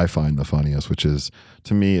people I find the funniest, which is,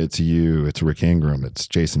 to me, it's you, it's Rick Ingram, it's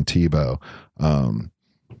Jason Tebow,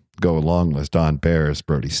 go a long list, Don Barris,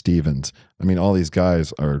 Brody Stevens. I mean, all these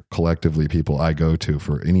guys are collectively people I go to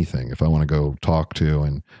for anything. If I want to go talk to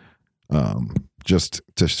and just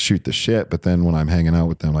to shoot the shit, but then when I'm hanging out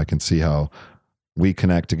with them, I can see how we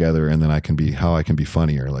connect together, and then how I can be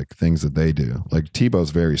funnier, like things that they do. Like Tebow's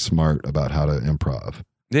very smart about how to improv.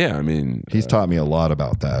 Yeah, I mean, he's taught me a lot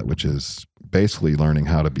about that, which is basically learning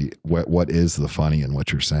how to be what is the funny in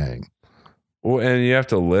what you're saying. Well, and you have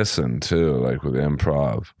to listen too, like with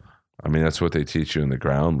improv. I mean, that's what they teach you in the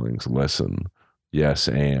Groundlings: listen, yes,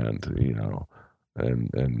 and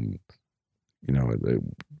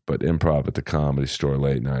but improv at the Comedy Store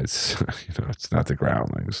late nights, it's not the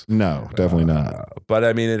Groundlings. No, definitely not. But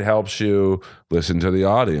I mean, it helps you listen to the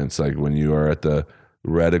audience, like when you are at the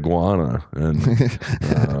Red Iguana and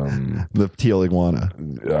the Teal Iguana.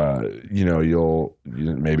 You'll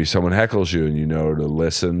maybe someone heckles you, and to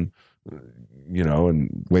listen,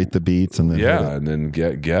 and wait the beats, and then and then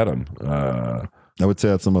get them. I would say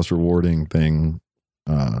that's the most rewarding thing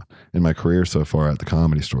in my career so far at the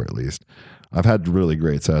Comedy Store, at least. I've had really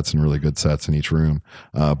great sets and really good sets in each room.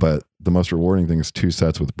 But the most rewarding thing is 2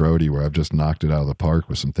 sets with Brody where I've just knocked it out of the park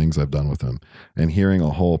with some things I've done with him. And hearing a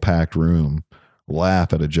whole packed room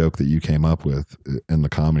laugh at a joke that you came up with in the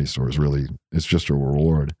Comedy Store is really, it's just a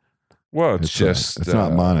reward. Well, it's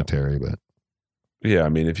not monetary, but yeah, I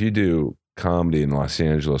mean, if you do comedy in Los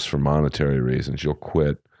Angeles for monetary reasons, you'll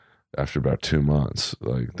quit after about 2 months.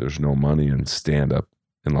 Like, there's no money in stand up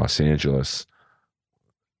in Los Angeles.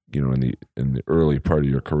 You know, in the early part of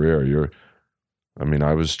your career,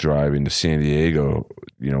 I was driving to San Diego,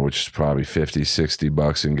 you know, which is probably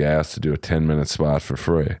 $50-$60 in gas to do a 10-minute spot for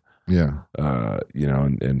free. yeah. You know,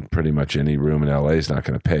 and pretty much any room in LA is not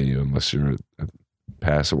going to pay you unless you're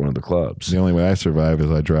pass at one of the clubs. The only way I survive is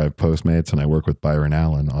I drive Postmates and I work with Byron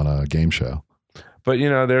Allen on a game show. But, you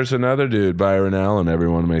know, there's another dude, Byron Allen,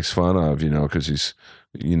 everyone makes fun of, you know, because he's,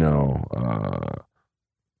 you know,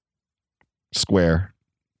 Square.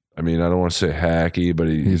 I mean, I don't want to say hacky, but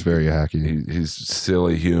he's very hacky. He's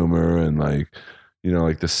silly humor and, like, you know,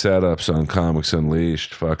 like the setups on Comics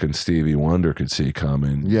Unleashed, fucking Stevie Wonder could see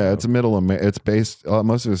coming. Yeah, it's it's based,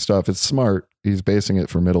 most of his stuff, it's smart. He's basing it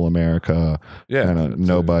for middle America. Yeah. Kind of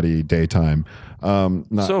nobody, daytime.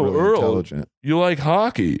 Not so, really Earl, intelligent. You like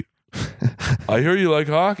hockey. I hear you like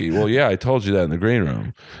hockey. Well, yeah, I told you that in the green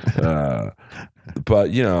room.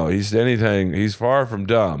 But, you know, he's far from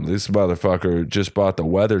dumb. This motherfucker just bought the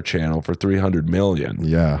Weather Channel for $300 million.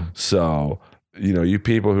 Yeah. So, you know, you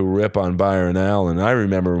people who rip on Byron Allen, I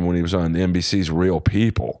remember when he was on NBC's Real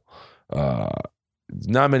People.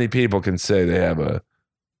 Not many people can say they have a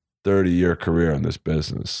 30-year career in this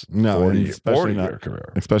business. No, 40-year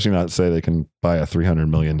career. Especially not say they can buy a $300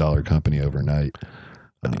 million company overnight.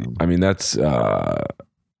 I mean, that's...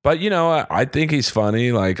 but, you know, I think he's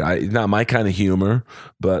funny. Like, he's not my kind of humor,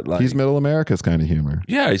 but like... He's middle America's kind of humor.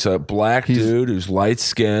 Yeah, he's a black dude who's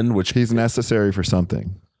light-skinned, which... He's necessary for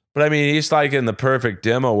something. But I mean, he's like in the perfect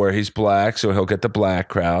demo where he's black, so he'll get the black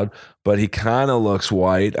crowd, but he kind of looks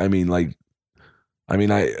white. I you know,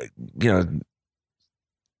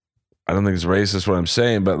 I don't think it's racist what I'm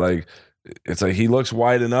saying, but like, it's like he looks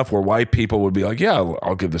white enough where white people would be like, yeah,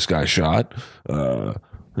 I'll give this guy a shot.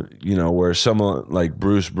 You know, where someone like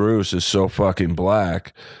Bruce is so fucking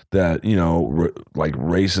black that, you know, like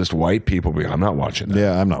racist white people be, I'm not watching that.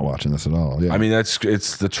 Yeah, I'm not watching this at all. Yeah. I mean,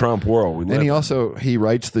 it's the Trump world we live in. And he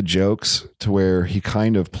writes the jokes to where he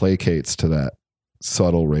kind of placates to that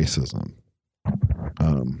subtle racism.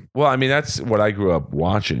 Well, I mean, that's what I grew up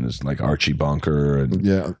watching is like Archie Bunker and,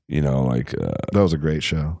 yeah, you know, like that was a great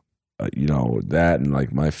show. You know, that and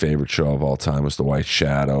like my favorite show of all time was The White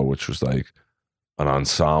Shadow, which was like an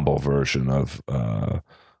ensemble version of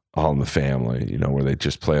All in the Family, you know, where they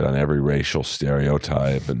just played on every racial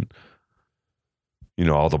stereotype and, you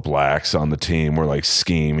know, all the blacks on the team were like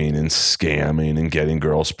scheming and scamming and getting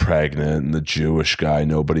girls pregnant, and the Jewish guy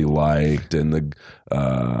nobody liked, and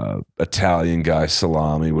the Italian guy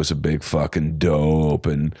Salami was a big fucking dope.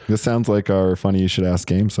 And this sounds like our Funny You Should Ask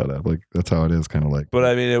game setup. Like that's how it is, kind of like. But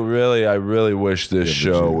I mean, I really wish this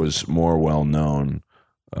show was more well known.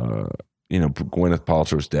 You know, Gwyneth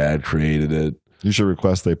Paltrow's dad created it. You should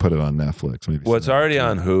request they put it on Netflix. Maybe. Well, it's already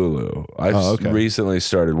on Hulu. I've recently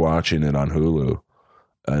started watching it on Hulu.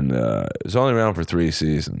 And it was only around for 3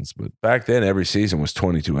 seasons. But back then, every season was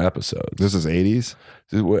 22 episodes. This is 80s?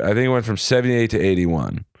 I think it went from 78 to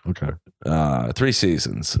 81. Okay. 3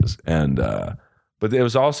 seasons. And but it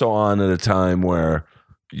was also on at a time where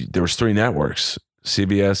there was 3 networks.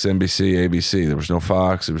 CBS, NBC, ABC. There was no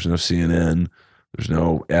Fox. There was no CNN. There's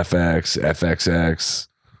no FX, FXX.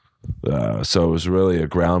 So it was really a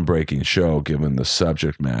groundbreaking show given the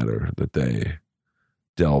subject matter that they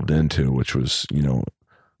delved into, which was, you know,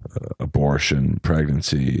 abortion,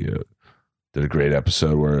 pregnancy. Did a great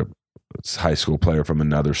episode where a high school player from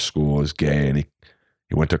another school is gay, and he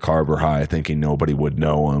went to Carver High thinking nobody would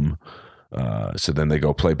know him. So then they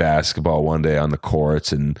go play basketball one day on the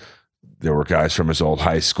courts, and there were guys from his old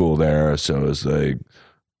high school there. So it was like,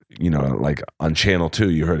 you know, like on Channel 2,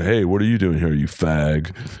 you heard, "Hey, what are you doing here, you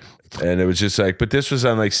fag?" And it was just like, but this was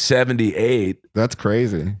on like 78. That's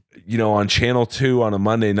crazy. You know, on Channel 2 on a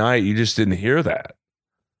Monday night, you just didn't hear that.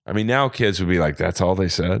 I mean, now kids would be like, that's all they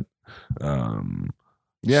said.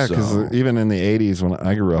 Yeah, because even in the 80s when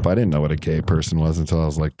I grew up, I didn't know what a gay person was until I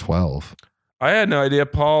was like 12. I had no idea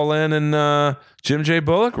Paul Lynde and Jim J.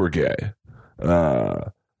 Bullock were gay.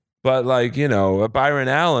 But like, you know, Byron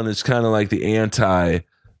Allen is kind of like the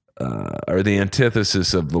or the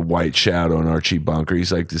antithesis of the White Shadow and Archie Bunker.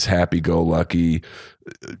 He's like this happy-go-lucky,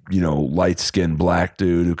 you know, light-skinned black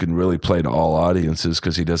dude who can really play to all audiences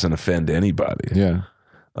because he doesn't offend anybody. Yeah.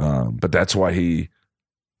 But that's why he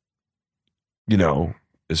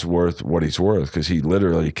is worth what he's worth, because he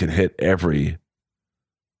literally can hit every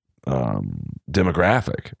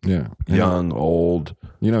demographic. Yeah. Young, old.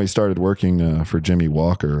 He started working for Jimmy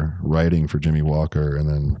Walker, writing for Jimmy Walker, and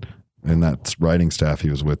then in that writing staff, he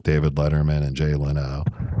was with David Letterman and Jay Leno.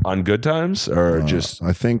 On Good Times, or just?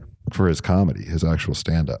 I think for his comedy, his actual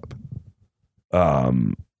stand-up.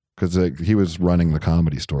 Because he was running the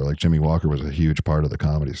Comedy Store. Like Jimmy Walker was a huge part of the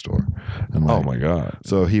Comedy Store. And Oh my God.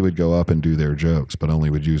 So he would go up and do their jokes, but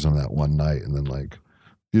only would use them that one night. And then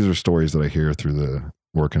these are stories that I hear through the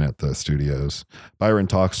working at the studios. Byron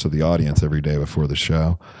talks to the audience every day before the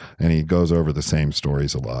show, and he goes over the same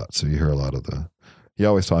stories a lot. So you hear a lot of he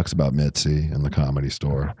always talks about Mitzi and the Comedy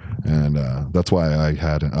Store. And that's why I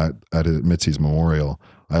at Mitzi's memorial,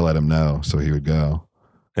 I let him know so he would go.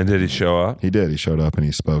 And did he show up? He did. He showed up and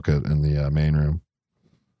he spoke in the main room.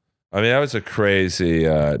 I mean, that was a crazy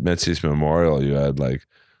Mitzi's memorial. You had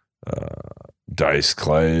Dice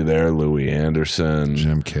Clay there, Louis Anderson,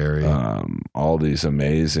 Jim Carrey, all these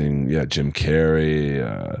amazing, Jim Carrey.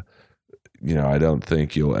 I don't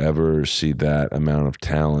think you'll ever see that amount of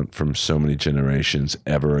talent from so many generations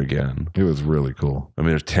ever again. It was really cool. I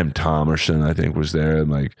mean, there's Tim Thomerson, I think, was there, and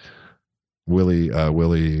Willie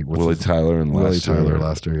Tyler and Willie Lester. Tyler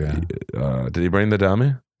Lester, yeah. Did he bring the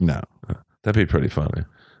dummy? No. That'd be pretty funny.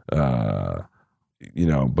 But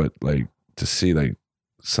to see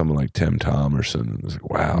someone like Tim Thomerson, it was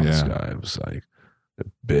wow, this guy was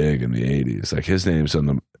big in the 80s. His name's in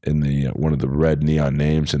the one of the red neon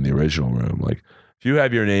names in the original room. If you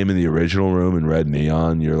have your name in the original room in red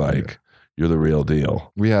neon, you're you're the real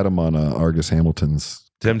deal. We had him on Argus Hamilton's.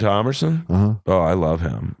 Tim Thomerson? Uh-huh. Oh, I love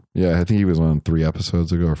him. Yeah, I think he was on 3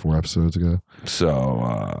 episodes ago or 4 episodes ago.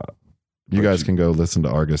 So you guys can go listen to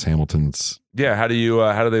Argus Hamilton's. Yeah, how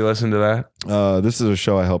do they listen to that? This is a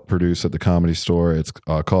show I helped produce at the Comedy Store. It's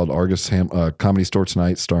called Comedy Store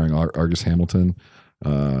Tonight, starring Argus Hamilton.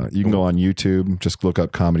 You can go on YouTube, just look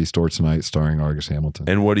up Comedy Store Tonight, starring Argus Hamilton.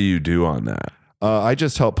 And what do you do on that? I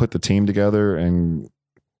just help put the team together and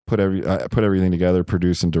put everything together,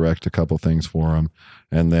 produce and direct a couple things for him.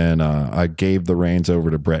 And then I gave the reins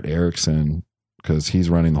over to Brett Erickson because he's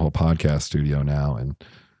running the whole podcast studio now, and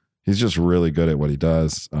he's just really good at what he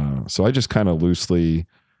does. So I just kind of loosely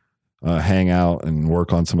hang out and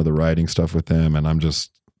work on some of the writing stuff with him, and I'm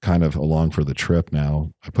just kind of along for the trip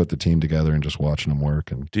now. I put the team together and just watching them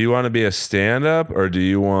work. And do you want to be a stand-up, or do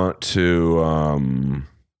you want to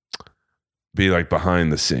be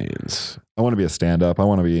behind the scenes? I want to be a stand-up. I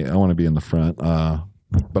want to be in the front.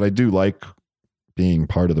 But I do like being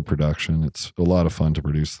part of the production. It's a lot of fun to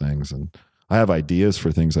produce things, and I have ideas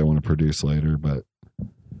for things I want to produce later, but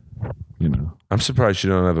I'm surprised you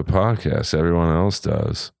don't have a podcast. Everyone else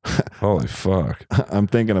does. Holy fuck. I'm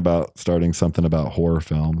thinking about starting something about horror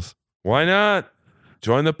films. Why not?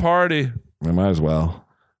 Join the party. I might as well.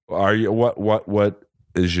 Are you what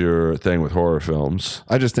is your thing with horror films?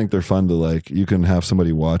 I just think they're fun to you can have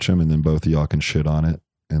somebody watch them and then both of y'all can shit on it.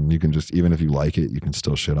 And you can just, even if you like it, you can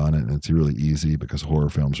still shit on it. And it's really easy because horror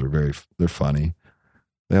films are they're funny.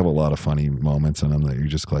 They have a lot of funny moments in them that you're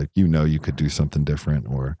just you could do something different,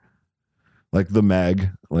 or The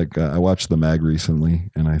Meg. I watched The Meg recently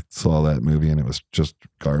and I saw that movie and it was just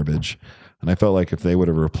garbage. And I felt like if they would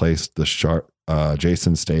have replaced the shark,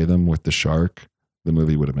 Jason Statham with the shark, the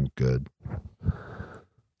movie would have been good.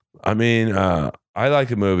 I mean, I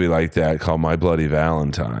like a movie like that called My Bloody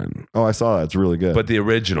Valentine. Oh, I saw that. It's really good. But the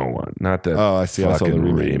original one, not the I see. I saw the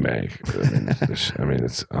remake. I mean,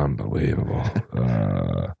 it's unbelievable.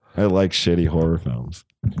 I like shitty horror films.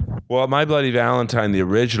 Well, My Bloody Valentine, the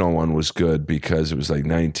original one, was good because it was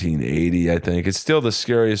 1980, I think. It's still the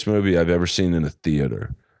scariest movie I've ever seen in a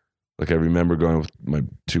theater. I remember going with my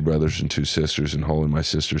 2 brothers and 2 sisters and holding my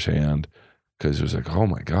sister's hand because it was oh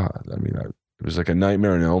my God. I mean, it was a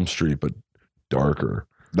Nightmare on Elm Street, but darker.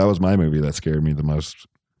 That was my movie that scared me the most.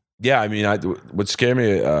 Yeah, I mean, what scared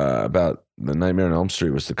me about the Nightmare on Elm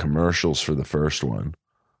Street was the commercials for the first one.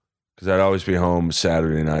 Because I'd always be home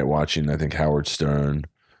Saturday night watching, I think, Howard Stern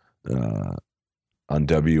on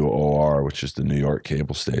WOR, which is the New York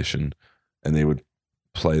cable station, and they would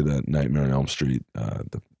play the Nightmare on Elm Street,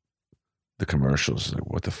 the commercials.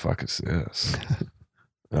 What the fuck is this?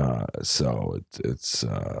 So it's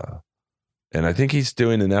and I think he's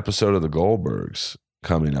doing an episode of the Goldbergs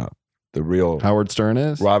coming up. The real Howard Stern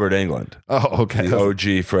is? Robert Englund. Oh, okay. The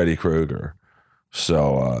OG Freddy Krueger.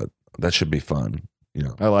 So that should be fun.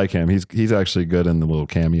 I like him. He's actually good in the little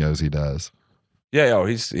cameos he does. Yeah,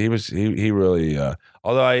 he really.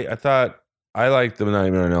 Although I thought I liked the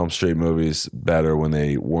Nightmare on Elm Street movies better when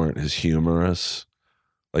they weren't as humorous.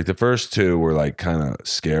 The first 2 were kind of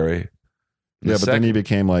scary. Yeah, but then he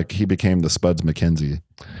became the Spuds McKenzie.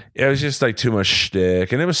 It was just like too much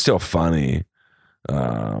shtick, and it was still funny.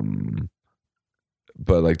 But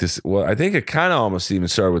like this, well, I think it kind of almost even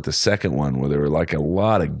started with the second one where there were like a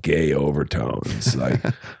lot of gay overtones, like.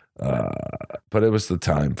 But it was the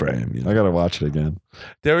time frame. You know? I gotta watch it again.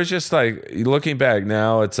 There was just like looking back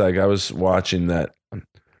now, it's like I was watching that.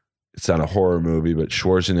 It's not a horror movie, but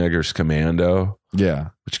Schwarzenegger's Commando. Yeah,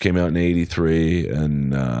 which came out in '83,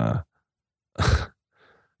 and the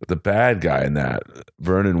bad guy in that,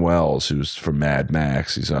 Vernon Wells, who's from Mad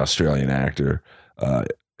Max, he's an Australian actor.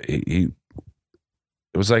 He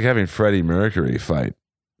it was like having Freddie Mercury fight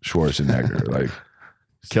Schwarzenegger, like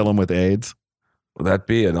kill him with AIDS. That'd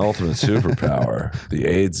be an ultimate superpower. The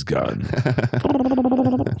AIDS gun.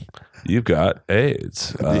 You've got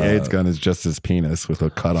AIDS. The AIDS gun is just his penis with a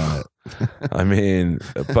cut on it. I mean,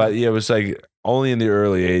 but yeah, it was like only in the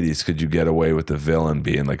early 80s could you get away with the villain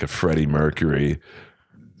being like a Freddie Mercury,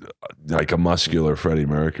 like a muscular Freddie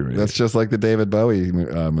Mercury. That's just like the David Bowie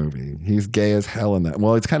movie. He's gay as hell in that.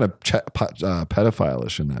 Well, it's kind of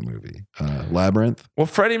pedophile-ish in that movie. Labyrinth. Well,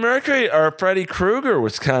 Freddie Mercury or Freddy Krueger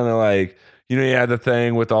was kind of like, you know, you had the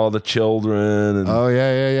thing with all the children. And, oh,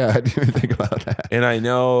 yeah. I didn't even think about that. And I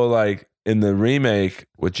know, like, in the remake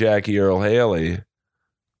with Jackie Earle Haley,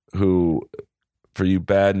 who, for you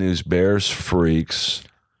Bad News Bears freaks,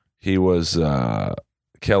 he was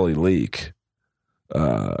Kelly Leak.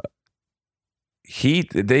 They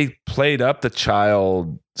played up the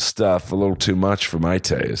child stuff a little too much for my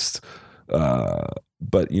taste.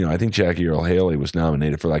 But, you know, I think Jackie Earle Haley was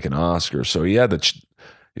nominated for, like, an Oscar. So he had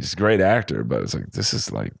he's a great actor, but it's like, this is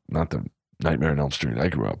like not the Nightmare on Elm Street I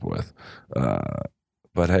grew up with.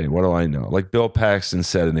 But hey, what do I know? Like Bill Paxton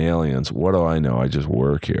said in Aliens, what do I know? I just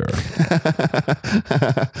work here.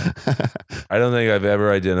 I don't think I've ever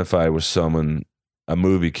identified with someone, a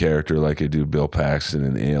movie character like I do Bill Paxton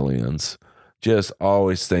in Aliens. Just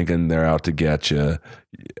always thinking they're out to get you.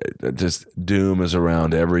 Just doom is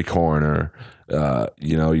around every corner.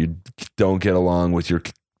 You know, you don't get along with your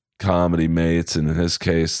comedy mates, and in his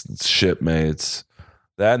case, shipmates.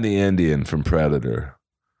 That and the Indian from Predator.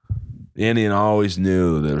 The Indian always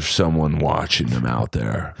knew there was someone watching them out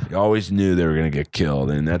there. He always knew they were going to get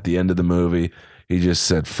killed. And at the end of the movie, he just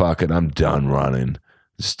said, fuck it, I'm done running.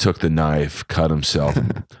 Just took the knife, cut himself.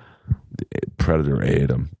 Predator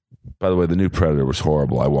ate him. By the way, the new Predator was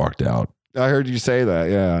horrible. I walked out. I heard you say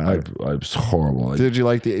that. Yeah, I was horrible. Did you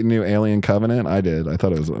like the new Alien Covenant? I did. I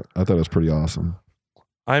thought it was pretty awesome.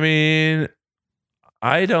 I mean,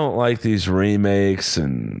 I don't like these remakes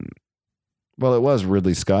and. Well, it was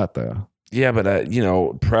Ridley Scott though. Yeah, but you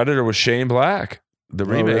know, Predator was Shane Black. The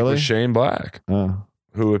remake was Shane Black. Oh.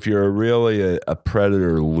 Who, if you're really a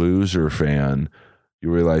Predator loser fan,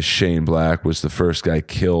 you realize Shane Black was the first guy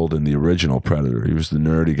killed in the original Predator. He was the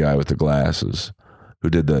nerdy guy with the glasses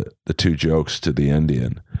who did the two jokes to the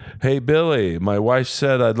Indian. Hey, Billy, my wife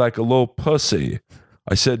said I'd like a little pussy.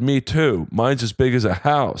 I said, me too. Mine's as big as a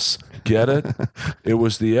house. Get it? It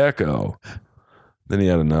was the Echo. Then he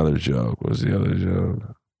had another joke. What was the other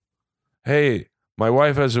joke? Hey, my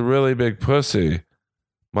wife has a really big pussy.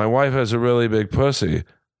 My wife has a really big pussy. I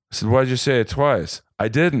said, why'd you say it twice? I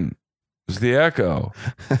didn't. It was the Echo.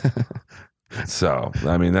 So,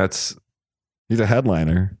 I mean, he's a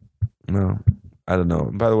headliner. No, I don't know.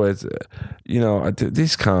 By the way, it's, you know,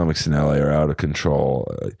 these comics in LA are out of control.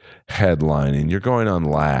 Headlining. You're going on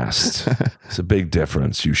last. It's a big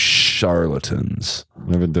difference, you charlatans.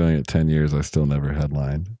 I've been doing it 10 years. I still never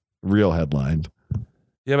headlined. Real headlined.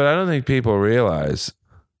 Yeah, but I don't think people realize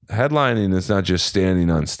headlining is not just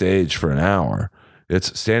standing on stage for an hour.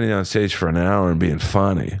 It's standing on stage for an hour and being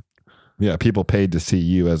funny. Yeah, people paid to see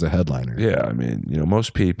you as a headliner. Yeah, I mean, you know,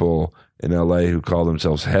 most people in LA who call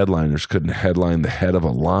themselves headliners couldn't headline the head of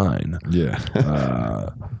a line. Yeah.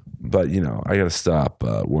 But, you know, I got to stop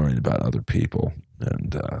worrying about other people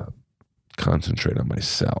and concentrate on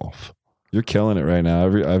myself. You're killing it right now.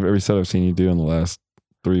 Every set I've seen you do in the last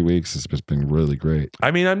 3 weeks has just been really great.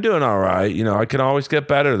 I mean, I'm doing all right. You know, I can always get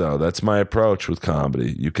better, though. That's my approach with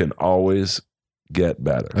comedy. You can always get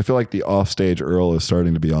better. I feel like the offstage Earl is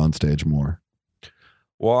starting to be on stage more.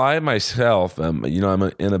 Well, I myself am, you know,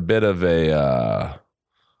 I'm in a bit of a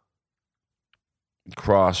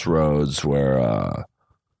crossroads where,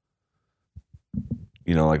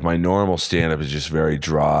 you know, like my normal stand-up is just very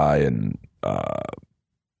dry and,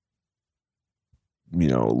 you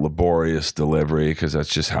know, laborious delivery because that's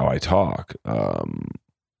just how I talk.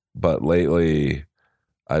 But lately,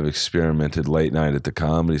 I've experimented late night at the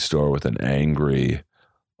Comedy Store with an angry,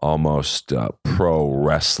 almost pro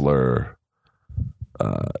wrestler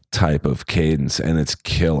type of cadence, and it's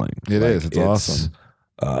killing. It is. It's awesome.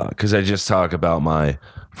 Because I just talk about my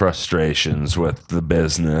frustrations with the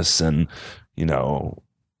business, and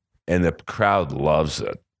and the crowd loves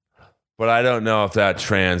it. But I don't know if that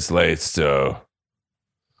translates to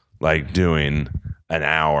like doing an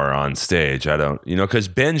hour on stage. I don't, because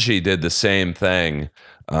Benji did the same thing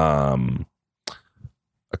a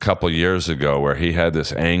couple years ago where he had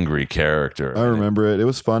this angry character. I remember it. It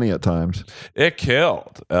was funny at times. It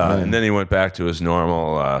killed. And then he went back to his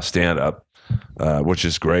normal stand-up, which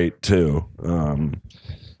is great too.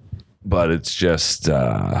 But it's just, you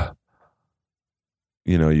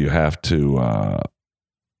have to,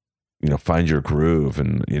 find your groove.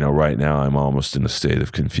 And, right now I'm almost in a state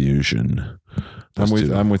of confusion.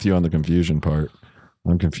 I'm with you on the confusion part.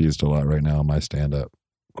 I'm confused a lot right now on my stand-up.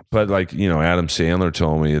 But like, Adam Sandler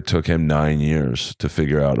told me it took him 9 years to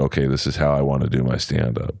figure out, okay, this is how I want to do my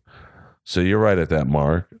stand-up. So you're right at that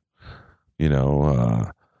mark,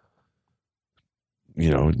 but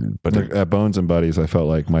at Bones and Buddies, I felt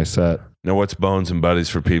like my set. Now, what's Bones and Buddies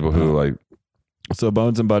for people who like? So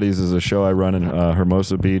Bones and Buddies is a show I run in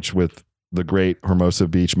Hermosa Beach with the great Hermosa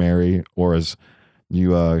Beach Mary, or as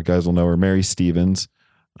you guys will know her, Mary Stevens.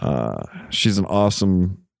 She's an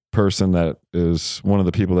awesome person that is one of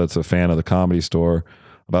the people that's a fan of the Comedy Store.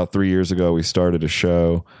 About 3 years ago, we started a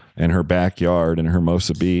show in her backyard in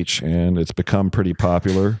Hermosa Beach, and it's become pretty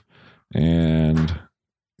popular. And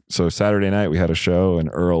so Saturday night we had a show, and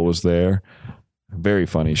Earl was there. Very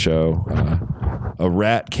funny show. A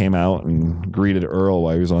rat came out and greeted Earl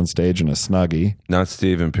while he was on stage in a Snuggie. Not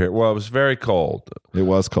Stephen Pierce. Well, it was very cold. It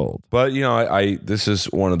was cold. But, I this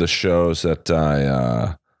is one of the shows that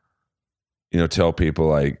I tell people,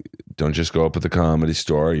 like, don't just go up at the Comedy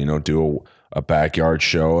Store, do a backyard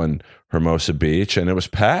show in Hermosa Beach, and it was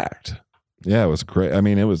packed. Yeah, it was great. I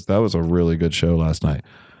mean, that was a really good show last night.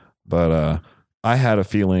 But I had a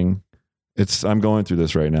feeling I'm going through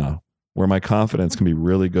this right now where my confidence can be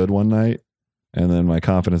really good one night and then my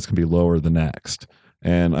confidence can be lower the next.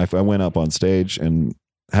 And I went up on stage and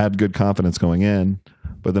had good confidence going in,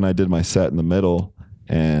 but then I did my set in the middle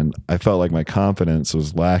and I felt like my confidence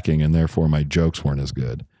was lacking and therefore my jokes weren't as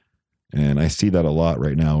good. And I see that a lot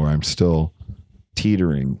right now where I'm still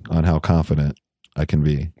teetering on how confident I can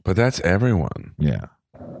be. But that's everyone. Yeah.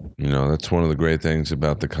 That's one of the great things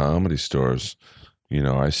about the Comedy Stores.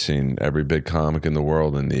 I've seen every big comic in the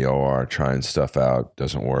world in the OR trying stuff out,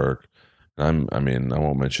 doesn't work. I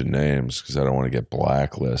won't mention names because I don't want to get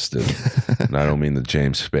blacklisted. And I don't mean the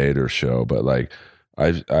James Spader show, but like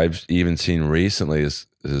I've even seen recently as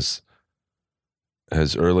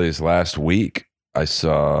early as last week, I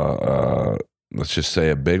saw let's just say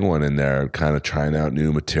a big one in there kind of trying out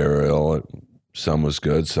new material. Some was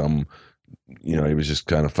good, some he was just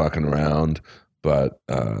kind of fucking around. But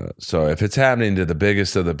so if it's happening to the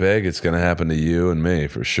biggest of the big, it's going to happen to you and me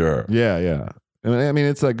for sure. Yeah, yeah. I mean,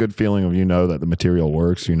 it's that good feeling of that the material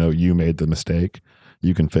works. You made the mistake.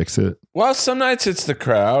 You can fix it. Well, some nights it's the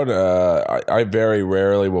crowd. I very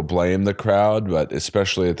rarely will blame the crowd, but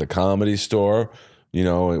especially at the Comedy Store,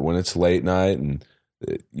 when it's late night and,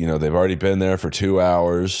 they've already been there for 2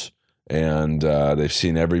 hours and they've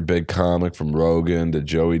seen every big comic from Rogan to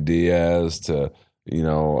Joey Diaz to,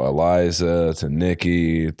 Eliza to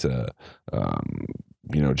Nikki to,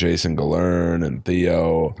 Jason Galern and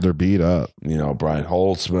Theo. They're beat up. Brian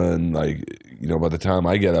Holtzman. Like, by the time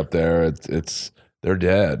I get up there, they're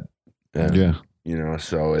dead. And, yeah.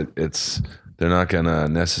 So it's they're not gonna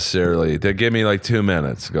necessarily. They give me like 2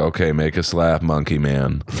 minutes. Go, okay, make us laugh, Monkey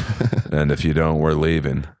Man. And if you don't, we're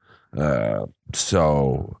leaving. But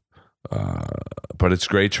it's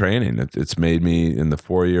great training. It's made me, in the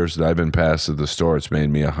 4 years that I've been past at the store, it's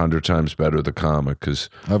made me 100 times better the comic because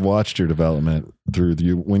I've watched your development through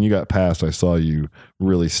you. When you got past, I saw you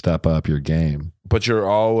really step up your game. But you're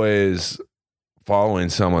always following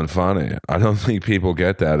someone funny. I don't think people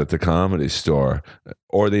get that at the Comedy Store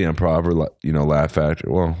or the Improv or, Laugh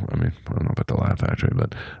Factory. Well, I don't know about the Laugh Factory,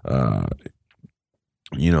 but,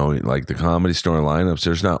 like the Comedy Store lineups,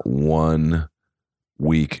 there's not one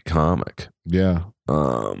weak comic. Yeah.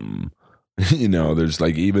 There's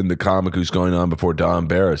like even the comic who's going on before Don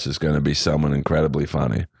Barris is going to be someone incredibly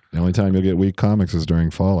funny. The only time you'll get weak comics is during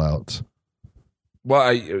fallouts. Well,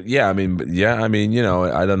 I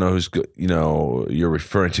don't know who's you're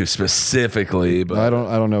referring to specifically, but I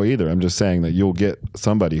don't know either. I'm just saying that you'll get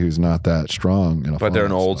somebody who's not that strong in a but they're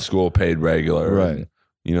an old school paid regular. Right.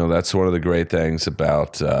 And, that's one of the great things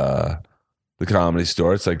about the Comedy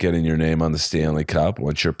Store. It's like getting your name on the Stanley Cup.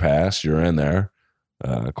 Once you're passed, you're in there.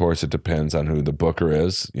 Of course, it depends on who the booker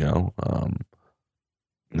is, and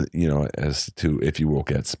as to if you will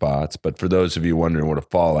get spots. But for those of you wondering what a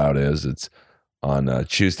fallout is, it's on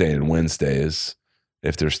Tuesday and Wednesdays.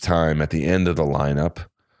 If there's time at the end of the lineup,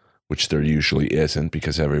 which there usually isn't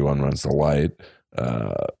because everyone runs the light,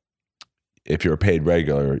 if you're a paid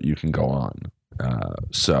regular, you can go on.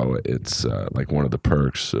 So it's like one of the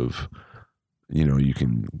perks of, you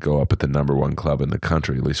can go up at the number one club in the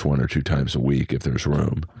country at least 1 or 2 times a week if there's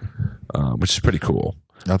room, which is pretty cool.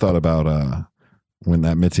 I thought about when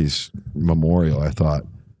that Mitzi's memorial, I thought,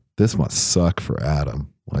 this must suck for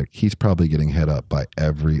Adam. Like, he's probably getting hit up by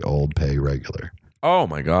every old pay regular. Oh,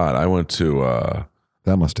 my God. I went to...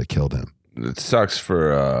 that must have killed him. It sucks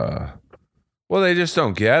for... well, they just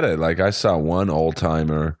don't get it. Like, I saw one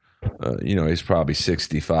old-timer, he's probably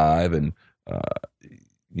 65, and,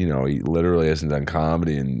 he literally hasn't done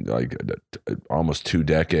comedy in, like, almost 2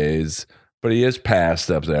 decades. But he is passed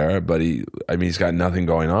up there, but he's got nothing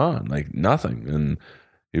going on, like, nothing. And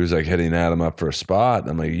he was, like, hitting Adam up for a spot.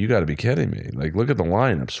 I'm like, you got to be kidding me. Like, look at the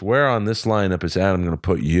lineups. Where on this lineup is Adam going to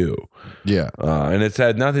put you? Yeah. And it's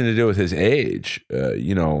had nothing to do with his age.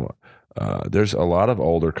 There's a lot of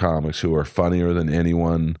older comics who are funnier than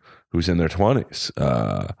anyone who's in their 20s.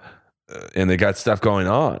 And they got stuff going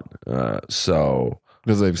on.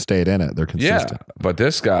 Because they've stayed in it. They're consistent. Yeah, but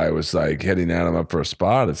this guy was like hitting Adam up for a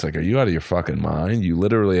spot. It's like, are you out of your fucking mind? You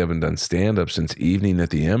literally haven't done stand-up since Evening at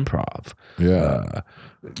the Improv. Yeah.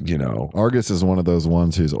 Argus is one of those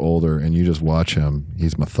ones who's older, and you just watch him.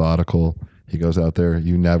 He's methodical. He goes out there.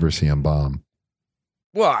 You never see him bomb.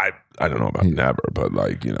 Well, I don't know about never, but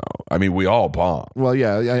we all bomb. Well,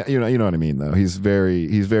 yeah, you know what I mean, though. He's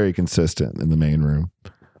very consistent in the main room.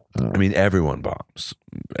 Everyone bombs.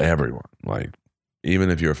 Everyone. Like,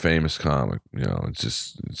 even if you're a famous comic,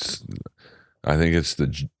 it's I think it's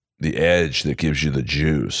the edge that gives you the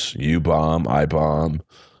juice. You bomb, I bomb,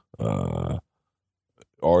 or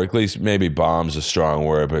at least maybe bomb's a strong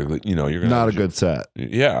word, but you're gonna not a good set.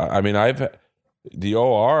 Yeah, I've the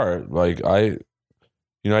OR, like I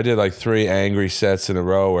did like 3 angry sets in a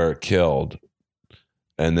row where it killed,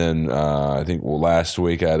 and then I think last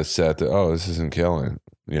week I had a set that this isn't killing.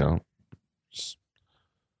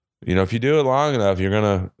 If you do it long enough, you're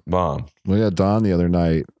gonna bomb. We had Don the other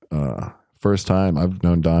night. First time. I've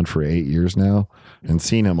known Don for 8 years now, and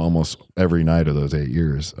seen him almost every night of those 8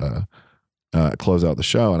 years. Close out the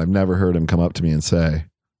show, and I've never heard him come up to me and say,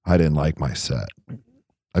 "I didn't like my set."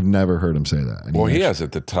 I've never heard him say that. And he has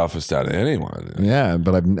it the toughest out of anyone. Yeah,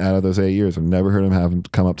 but out of those 8 years, I've never heard him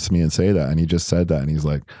come up to me and say that. And he just said that, and he's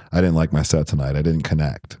like, "I didn't like my set tonight. I didn't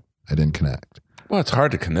connect. Well, it's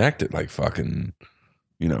hard to connect it, like fucking,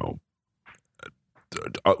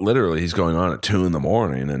 literally he's going on at 2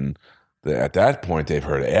 a.m, and at that point they've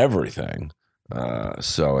heard everything.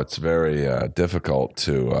 So it's very difficult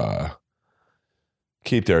to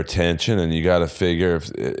keep their attention, and you got to figure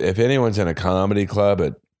if anyone's in a comedy club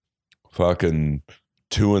at fucking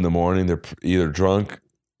 2 a.m, they're either drunk,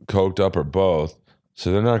 coked up, or both.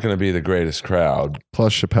 So they're not going to be the greatest crowd.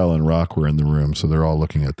 Plus Chappelle and Rock were in the room, so they're all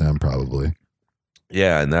looking at them probably.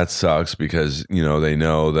 Yeah, and that sucks because they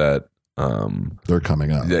know that they're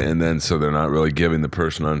coming up, and then so they're not really giving the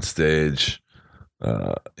person on stage,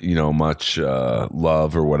 much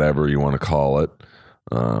love or whatever you want to call it.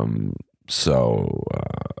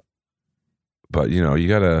 But you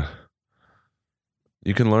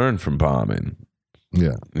can learn from bombing.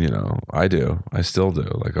 Yeah. I do. I still do.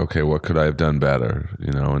 Like, okay, what could I have done better?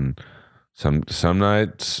 And some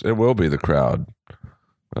nights it will be the crowd.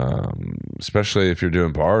 Especially if you're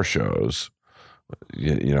doing bar shows,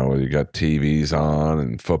 you got TVs on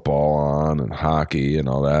and football on and hockey and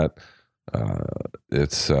all that.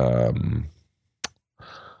 It's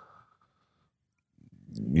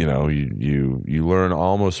you learn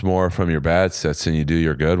almost more from your bad sets than you do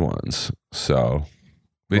your good ones. So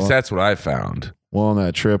at least that's what I found. Well, on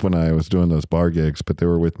that trip when I was doing those bar gigs, but they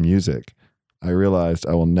were with music, I realized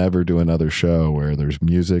I will never do another show where there's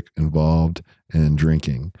music involved and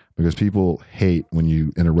drinking, because people hate when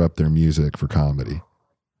you interrupt their music for comedy,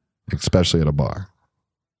 especially at a bar.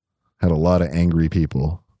 Had a lot of angry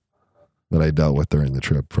people that I dealt with during the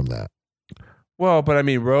trip from that. Well, but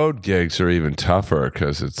road gigs are even tougher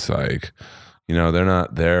because it's like, they're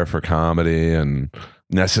not there for comedy and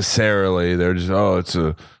necessarily they're just, it's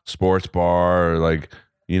a sports bar, or like,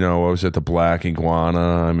 what was it, the Black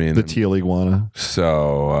Iguana? The Teal Iguana.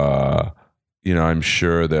 So, I'm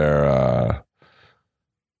sure they're,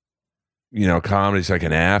 comedy's like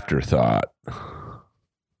an afterthought.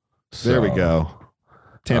 So, there we go.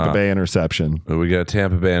 Tampa Bay interception. We got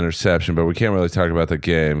Tampa Bay interception, but we can't really talk about the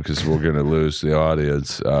game because we're going to lose the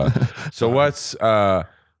audience. So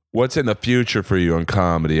What's in the future for you in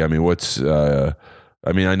comedy? I mean,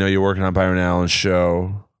 I know you're working on Byron Allen's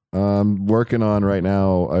show. I'm working on right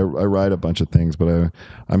now. I write a bunch of things, but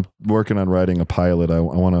I'm working on writing a pilot.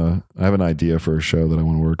 I have an idea for a show that I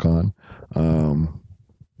want to work on,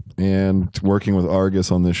 and working with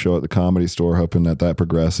Argus on this show at the Comedy Store, hoping that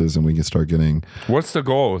progresses and we can start getting. What's the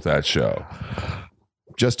goal with that show?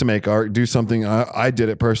 Just to make do something. I did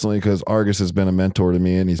it personally because Argus has been a mentor to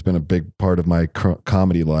me, and he's been a big part of my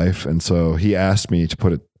comedy life, and so he asked me to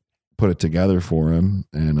put it together for him.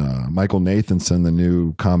 And Michael Nathanson, the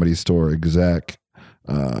new Comedy Store exec,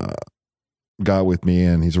 got with me,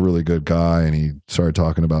 and he's a really good guy, and he started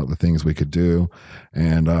talking about the things we could do.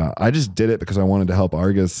 And I just did it because I wanted to help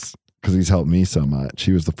Argus, because he's helped me so much.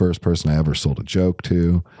 He was the first person I ever sold a joke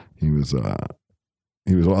to. He was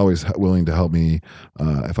always willing to help me.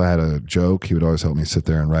 If I had a joke, he would always help me sit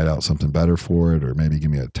there and write out something better for it, or maybe give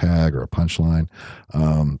me a tag or a punchline.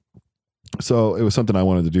 So it was something I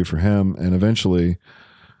wanted to do for him. And eventually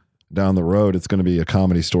down the road, it's going to be a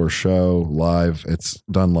Comedy Store show live. It's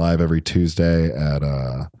done live every Tuesday at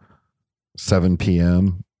 7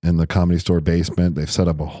 p.m. in the Comedy Store basement. They've set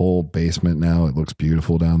up a whole basement now. It looks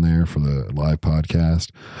beautiful down there for the live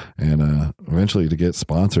podcast. And eventually to get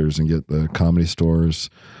sponsors and get the Comedy Store's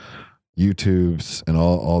YouTubes and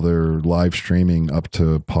all their live streaming up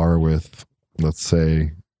to par with, let's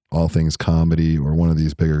say, All Things Comedy or one of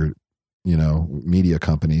these bigger, media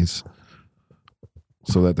companies,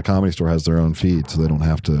 so that the Comedy Store has their own feed, so they don't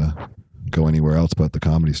have to go anywhere else but the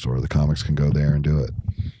Comedy Store. The comics can go there and do it.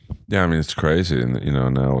 Yeah, I mean, it's crazy. And,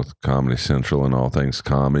 now with Comedy Central and All Things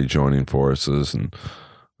Comedy joining forces, and,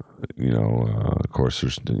 of course,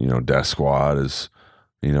 there's, Death Squad is,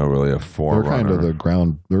 really a forerunner. They're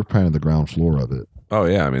kind of the ground floor of it. Oh,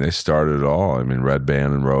 yeah. I mean, they started it all. I mean, Red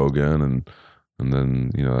Band and Rogan, and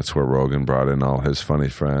then, that's where Rogan brought in all his funny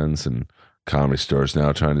friends, and Comedy Store's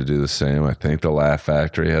now trying to do the same. I think the Laugh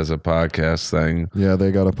Factory has a podcast thing. Yeah,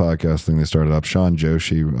 they got a podcast thing they started up. Sean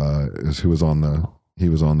Joshi he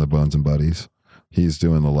was on the Bones and Buddies. He's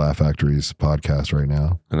doing the Laugh Factory's podcast right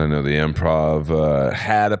now. And I know the Improv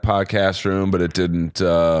had a podcast room, but it didn't.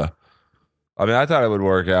 I thought it would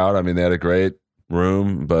work out. I mean, they had a great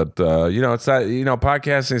room, but it's not.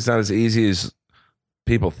 Podcasting is not as easy as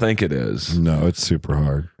people think it is. No, it's super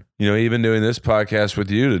hard. Even doing this podcast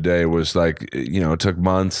with you today was like, it took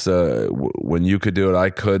months. When you could do it,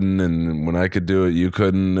 I couldn't, and when I could do it, you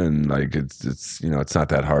couldn't, and like it's not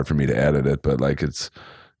that hard for me to edit it, but like it's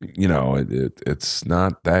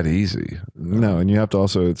not that easy. No, and you have to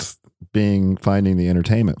also finding the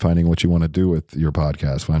entertainment, finding what you want to do with your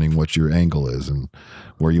podcast, finding what your angle is and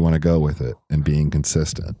where you want to go with it, and being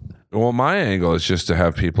consistent. Well, my angle is just to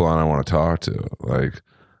have people on I want to talk to. Like,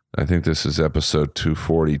 I think this is episode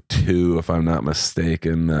 242, if I'm not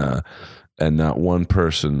mistaken, and not one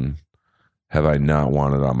person have I not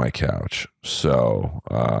wanted on my couch. So,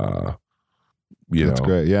 That's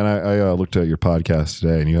great. Yeah, and I looked at your podcast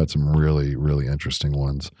today, and you had some really, really interesting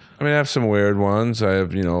ones. I mean, I have some weird ones. I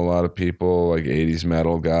have, a lot of people like 80s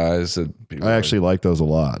metal guys. I actually like those a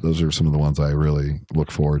lot. Those are some of the ones I really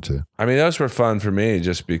look forward to. I mean, those were fun for me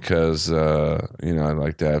just because, I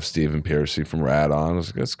like to have Stephen Piercy from Rat on.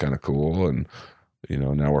 It's kind of cool. And,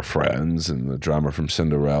 now we're friends, and the drummer from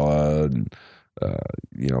Cinderella, and,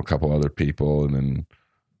 a couple other people. And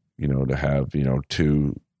then, to have,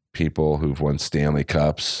 two people who've won Stanley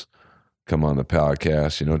Cups come on the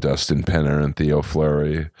podcast, Dustin Penner and Theo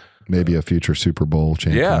Fleury. Maybe a future Super Bowl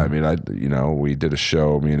champion. Yeah, I mean, we did a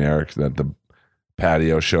show, me and Eric, at the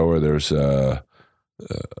patio show where there's, what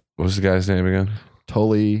was the guy's name again?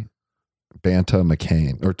 Tully Banta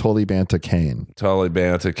McCain, or Tully Banta Kane. Tully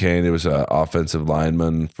Banta Kane. It was an offensive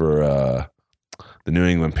lineman for the New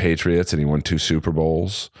England Patriots, and he won 2 Super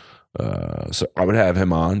Bowls. So I would have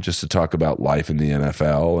him on just to talk about life in the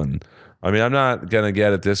NFL. And I mean, I'm not going to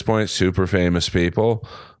get at this point super famous people,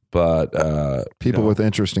 but people with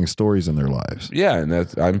interesting stories in their lives. Yeah, and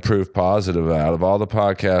I'm proof positive. Out of all the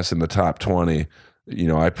podcasts in the top 20,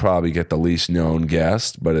 I probably get the least known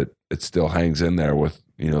guest, but it still hangs in there with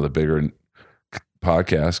the bigger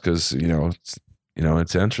podcast because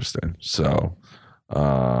it's interesting. So.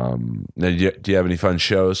 Do you have any fun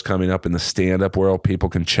shows coming up in the stand-up world people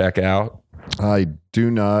can check out? I do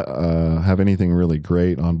not have anything really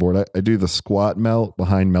great on board. I do the Squat Melt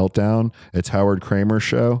behind Meltdown. It's Howard Kramer's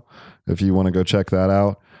show. If you want to go check that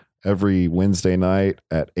out, every Wednesday night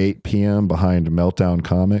at 8 p.m. behind Meltdown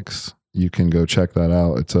Comics. You can go check that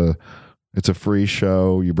out. It's a free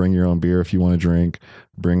show. You bring your own beer if you want to drink.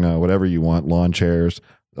 Bring whatever you want, lawn chairs.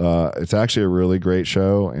 It's actually a really great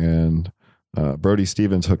show, and Brody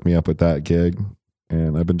Stevens hooked me up with that gig,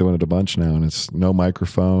 and I've been doing it a bunch now. And it's no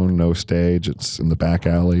microphone, no stage. It's in the back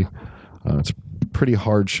alley. It's a pretty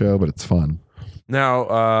hard show, but it's fun.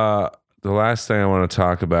 Now, the last thing I want to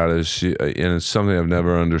talk about is, and it's something I've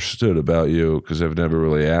never understood about you because I've never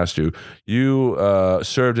really asked you. You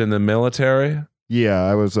served in the military? Yeah,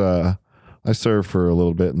 I was. I served for a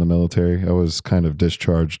little bit in the military. I was kind of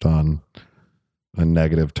discharged on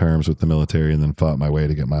negative terms with the military, and then fought my way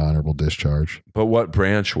to get my honorable discharge. But what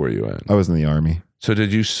branch were you in? I was in the Army. So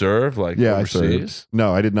did you serve Yeah, overseas? I served.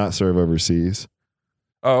 No, I did not serve overseas.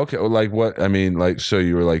 Oh, okay. Well, like what? I mean, like, so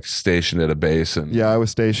you were like stationed at a base, and Yeah, I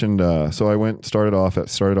was stationed. So I started off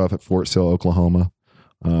at Fort Sill, Oklahoma,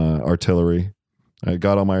 artillery. I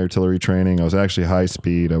got all my artillery training. I was actually high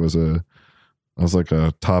speed. I was like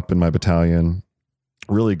a top in my battalion.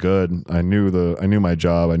 Really good. I knew my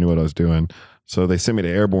job. I knew what I was doing. So they sent me to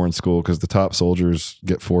airborne school because the top soldiers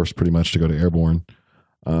get forced pretty much to go to airborne.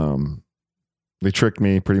 They tricked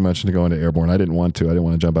me pretty much into going to airborne. I didn't want to. I didn't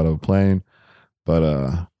want to jump out of a plane.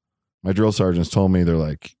 But my drill sergeants told me, they're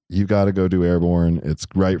like, you got to go do airborne. It's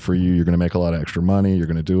right for you. You're going to make a lot of extra money. You're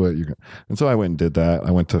going to do it. And so I went and did that.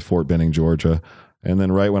 I went to Fort Benning, Georgia. And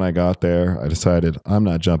then right when I got there, I decided I'm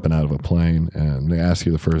not jumping out of a plane. And they asked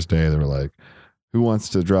you the first day, they were like, who wants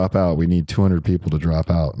to drop out? We need 200 people to drop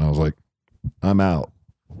out. And I was like, I'm out.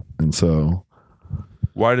 And so...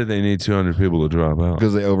 Why did they need 200 people to drop out?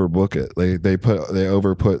 Because they overbook it. They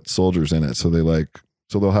overput soldiers in it. So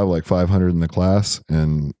they'll have like 500 in the class,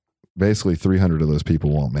 and basically 300 of those people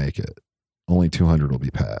won't make it. Only 200 will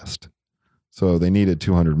be passed. So they needed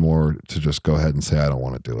 200 more to just go ahead and say, I don't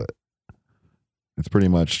want to do it. It's pretty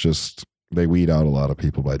much just, they weed out a lot of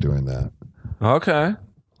people by doing that. Okay.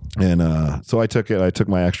 And so I took it. I took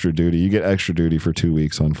my extra duty. You get extra duty for 2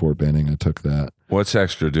 weeks on Fort Benning. I took that. What's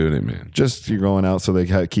extra duty mean? Just you're going out, so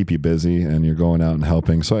they keep you busy, and you're going out and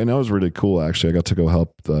helping. So I know it was really cool, actually. I got to go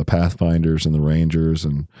help the Pathfinders and the Rangers,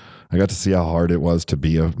 and I got to see how hard it was to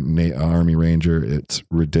be an Army Ranger. It's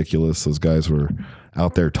ridiculous. Those guys were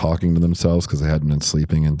out there talking to themselves because they hadn't been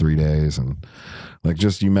sleeping in 3 days. And like,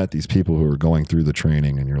 just you met these people who were going through the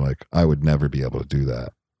training, and you're like, I would never be able to do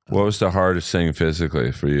that. What was the hardest thing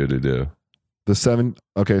physically for you to do? So in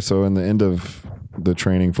the end of the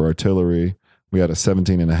training for artillery, we had a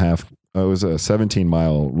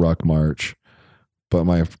 17-mile ruck march, but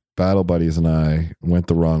my battle buddies and I went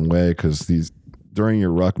the wrong way because during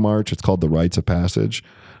your ruck march, it's called the rites of passage.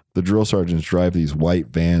 The drill sergeants drive these white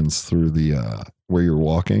vans through the where you're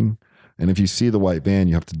walking, and if you see the white van,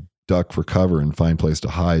 you have to duck for cover and find a place to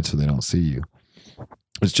hide so they don't see you.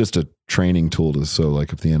 It's just a training tool so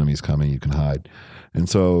like if the enemy's coming, you can hide. And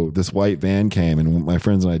so this white van came, and my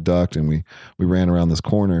friends and I ducked, and we ran around this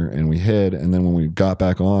corner and we hid. And then when we got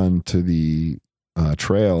back on to the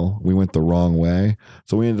trail, we went the wrong way.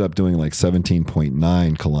 So we ended up doing like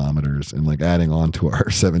 17.9 kilometers and like adding on to our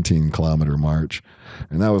 17-kilometer march.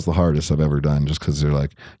 And that was the hardest I've ever done, just because they're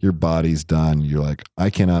like, your body's done. You're like,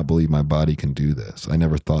 I cannot believe my body can do this. I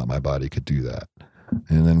never thought my body could do that.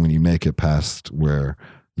 And then when you make it past where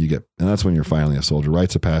you get, and that's when you're finally a soldier.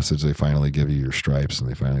 Rites of passage, they finally give you your stripes, and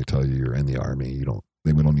they finally tell you you're in the Army. We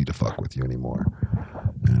don't need to fuck with you anymore.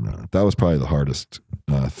 And that was probably the hardest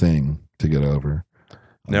thing to get over.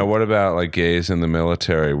 Now, what about like gays in the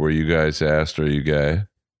military? Were you guys asked, are you gay?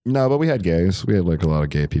 No, but we had gays. We had like a lot of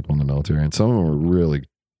gay people in the military, and some of them were really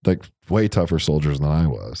like way tougher soldiers than I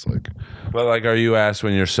was. But are you asked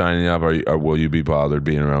when you're signing up, or will you be bothered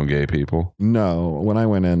being around gay people? No, when I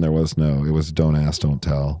went in, it was don't ask, don't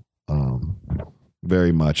tell.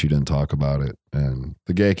 Very much you didn't talk about it. And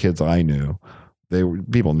the gay kids I knew,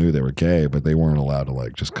 people knew they were gay, but they weren't allowed to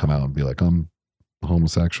like just come out and be like, I'm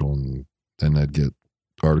homosexual, and then they'd get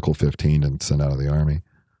Article 15 and sent out of the Army.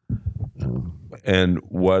 And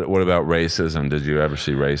what about racism? Did you ever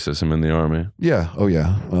see racism in the Army? Yeah. Oh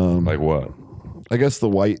yeah. Like what? I guess the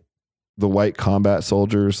white combat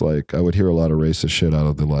soldiers, like I would hear a lot of racist shit out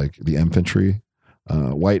of the infantry.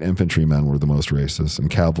 White infantrymen were the most racist, and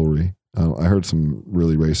cavalry. I heard some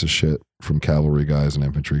really racist shit from cavalry guys and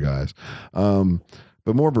infantry guys.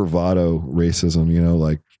 But more bravado racism,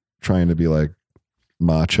 like trying to be like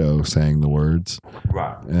macho, saying the words.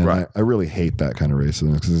 Right. And right. I really hate that kind of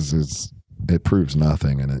racism because it proves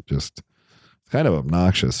nothing, and it's kind of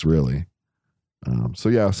obnoxious, really. So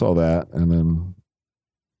yeah, I saw that, and then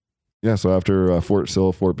so after Fort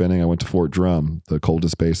Sill, Fort Benning, I went to Fort Drum, the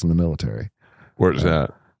coldest base in the military. Where's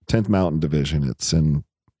that? 10th Mountain Division. It's in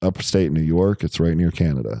upstate New York. It's right near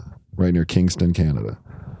Canada, right near Kingston, Canada.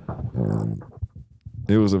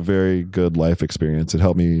 It was a very good life experience. It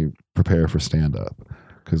helped me prepare for stand-up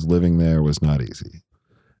because living there was not easy.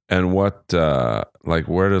 And what,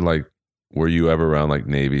 where did were you ever around like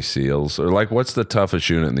Navy SEALs or like what's the toughest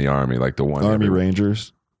unit in the Army? Like the one Army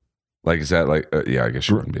Rangers. Like is that like yeah? I guess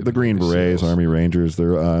you wouldn't be the Green Navy Berets, SEALs. Army Rangers.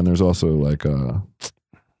 There and there's also like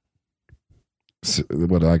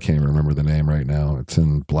what I can't even remember the name right now. It's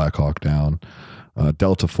in Black Hawk Down.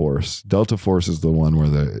 Delta Force. Delta Force is the one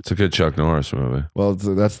where It's a good Chuck Norris movie. well,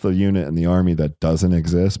 that's the unit in the Army that doesn't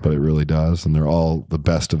exist, but it really does, and they're all the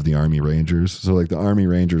best of the Army Rangers. So like the Army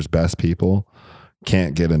Rangers' best people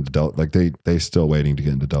can't get into Delta. Like they still waiting to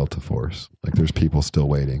get into Delta Force. Like there's people still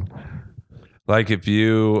waiting. Like if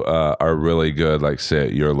you are really good, like say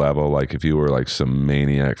at your level, like if you were like some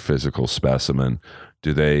maniac physical specimen,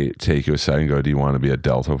 do they take you aside and go, do you want to be a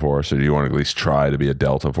Delta Force or do you want to at least try to be a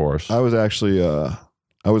Delta Force? I was actually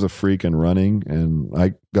I was a freak in running, and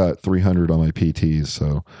I got 300 on my PTs.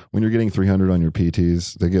 So when you're getting 300 on your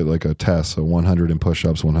PTs, they get like a test. So 100 in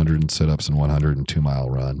push-ups, 100 in sit-ups, and 100 in 2-mile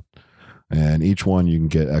run. And each one you can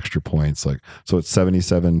get extra points. Like so, it's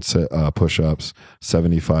 77 push-ups,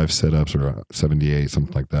 75 sit-ups, or 78,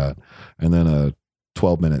 something like that, and then a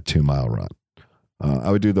 12-minute 2-mile run.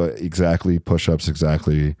 I would do the exactly push-ups,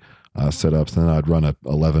 exactly sit-ups, and then I'd run a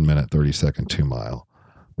 11-minute, 30-second 2-mile,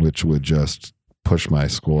 which would just push my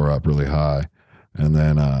score up really high. And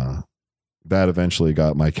then that eventually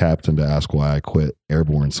got my captain to ask why I quit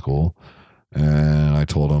airborne school. And I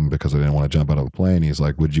told him because I didn't want to jump out of a plane. He's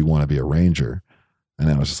like, would you want to be a Ranger?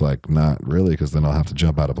 And I was just like, not really, because then I'll have to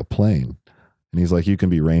jump out of a plane. And he's like, you can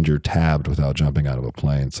be Ranger tabbed without jumping out of a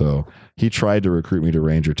plane. So he tried to recruit me to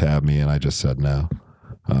Ranger tab me, and I just said no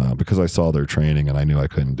because I saw their training and I knew I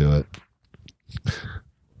couldn't do it.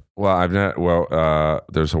 Well, I've not. Well,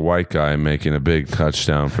 there's a white guy making a big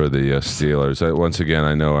touchdown for the Steelers. Once again,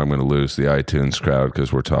 I know I'm going to lose the iTunes crowd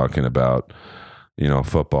because we're talking about, a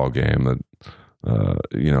football game that,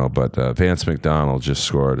 But Vance McDonald just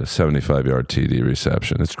scored a 75-yard TD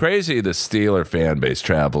reception. It's crazy. The Steeler fan base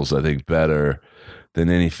travels, I think, better than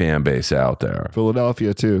any fan base out there.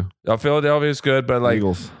 Philadelphia too. Oh, Philadelphia's good, but like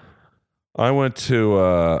Eagles. I went to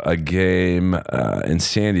a game in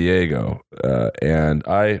San Diego, and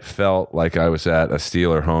I felt like I was at a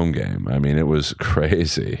Steeler home game. I mean, it was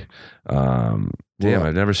crazy. Damn,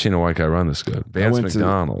 I've never seen a white guy run this good. Vance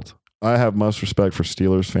McDonald. I have most respect for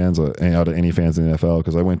Steelers fans out of any fans in the NFL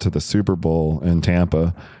because I went to the Super Bowl in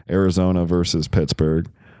Tampa, Arizona versus Pittsburgh.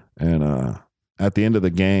 And at the end of the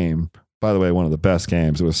game, by the way, one of the best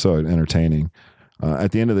games, it was so entertaining.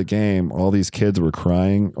 At the end of the game, all these kids were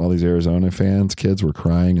crying. All these Arizona kids were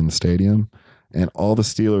crying in the stadium. And all the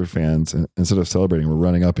Steeler fans, instead of celebrating, were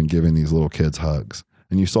running up and giving these little kids hugs.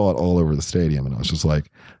 And you saw it all over the stadium. And I was just like,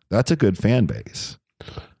 that's a good fan base.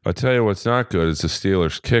 I tell you what's not good is the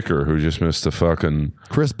Steelers kicker who just missed a fucking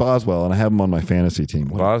Chris Boswell, and I have him on my fantasy team.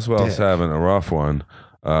 Boswell's having a rough one.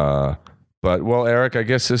 But well, Eric, I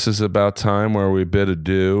guess this is about time where we bid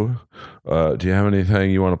adieu. Do you have anything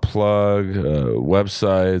you want to plug?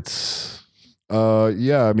 Websites?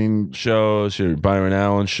 Yeah, I mean, shows, your Byron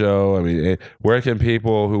Allen show. I mean, where can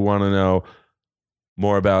people who want to know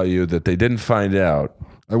more about you that they didn't find out?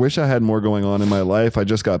 I wish I had more going on in my life. I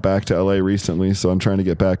just got back to LA recently, so I'm trying to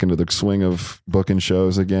get back into the swing of booking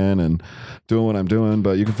shows again and doing what I'm doing.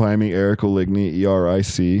 But you can find me, Eric Oligny,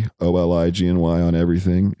 EricOligny on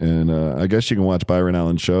everything. And I guess you can watch Byron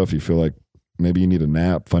Allen's show if you feel like maybe you need a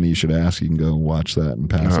nap. Funny you should ask. You can go and watch that and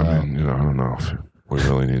pass out. I don't know if we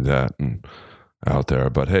really need that out there.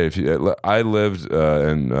 But hey, I lived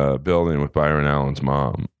in a building with Byron Allen's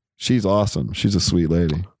mom. She's awesome. She's a sweet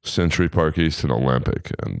lady. Century Park East and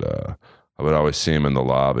Olympic. And I would always see him in the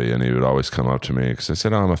lobby, and he would always come up to me because I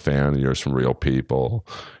said, I'm a fan. You're some real people.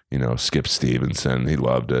 Skip Stevenson. He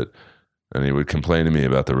loved it. And he would complain to me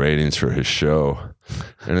about the ratings for his show.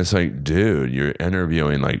 And it's like, dude, you're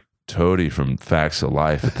interviewing like Toady from Facts of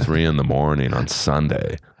Life at 3 a.m. on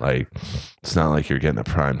Sunday. Like, it's not like you're getting a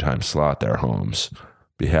primetime slot there, Holmes.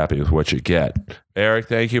 Be happy with what you get. Eric,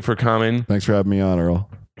 thank you for coming. Thanks for having me on, Earl.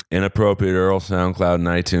 Inappropriate Earl, SoundCloud and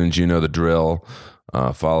iTunes. You know the drill.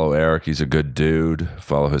 Follow Eric. He's a good dude.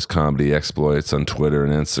 Follow his comedy exploits on Twitter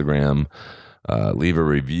and Instagram. Leave a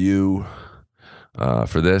review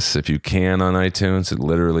for this if you can on iTunes. It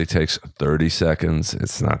literally takes 30 seconds.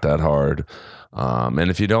 It's not that hard. And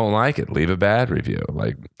if you don't like it, leave a bad review.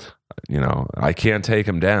 I can't take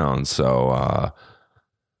them down. So, I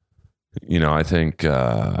think,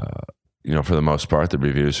 for the most part, the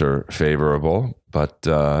reviews are favorable. But,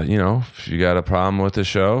 if you got a problem with the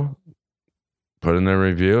show, put in a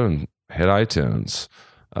review and hit iTunes.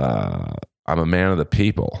 I'm a man of the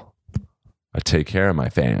people. I take care of my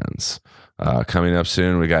fans. Coming up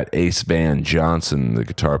soon, we got Ace Van Johnson, the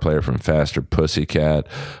guitar player from Faster Pussycat,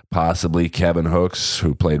 possibly Kevin Hooks,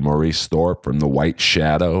 who played Maurice Thorpe from The White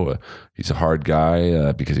Shadow. He's a hard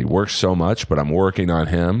guy because he works so much, but I'm working on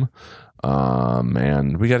him.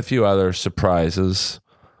 And we got a few other surprises.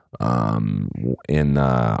 In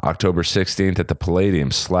October 16th at the Palladium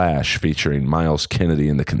Slash, featuring Miles Kennedy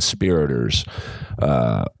and the Conspirators,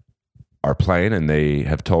 are playing, and they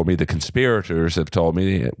have told me, the Conspirators have told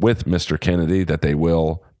me with Mr. Kennedy that they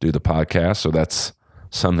will do the podcast, so that's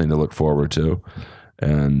something to look forward to.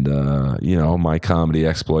 And my comedy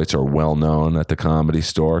exploits are well known at the Comedy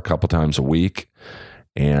Store a couple times a week,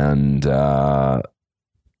 and I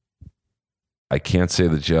can't say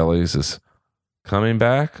the Jellies is coming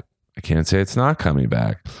back. I can't say it's not coming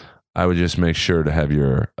back. I would just make sure to have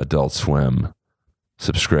your Adult Swim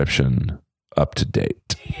subscription up to date.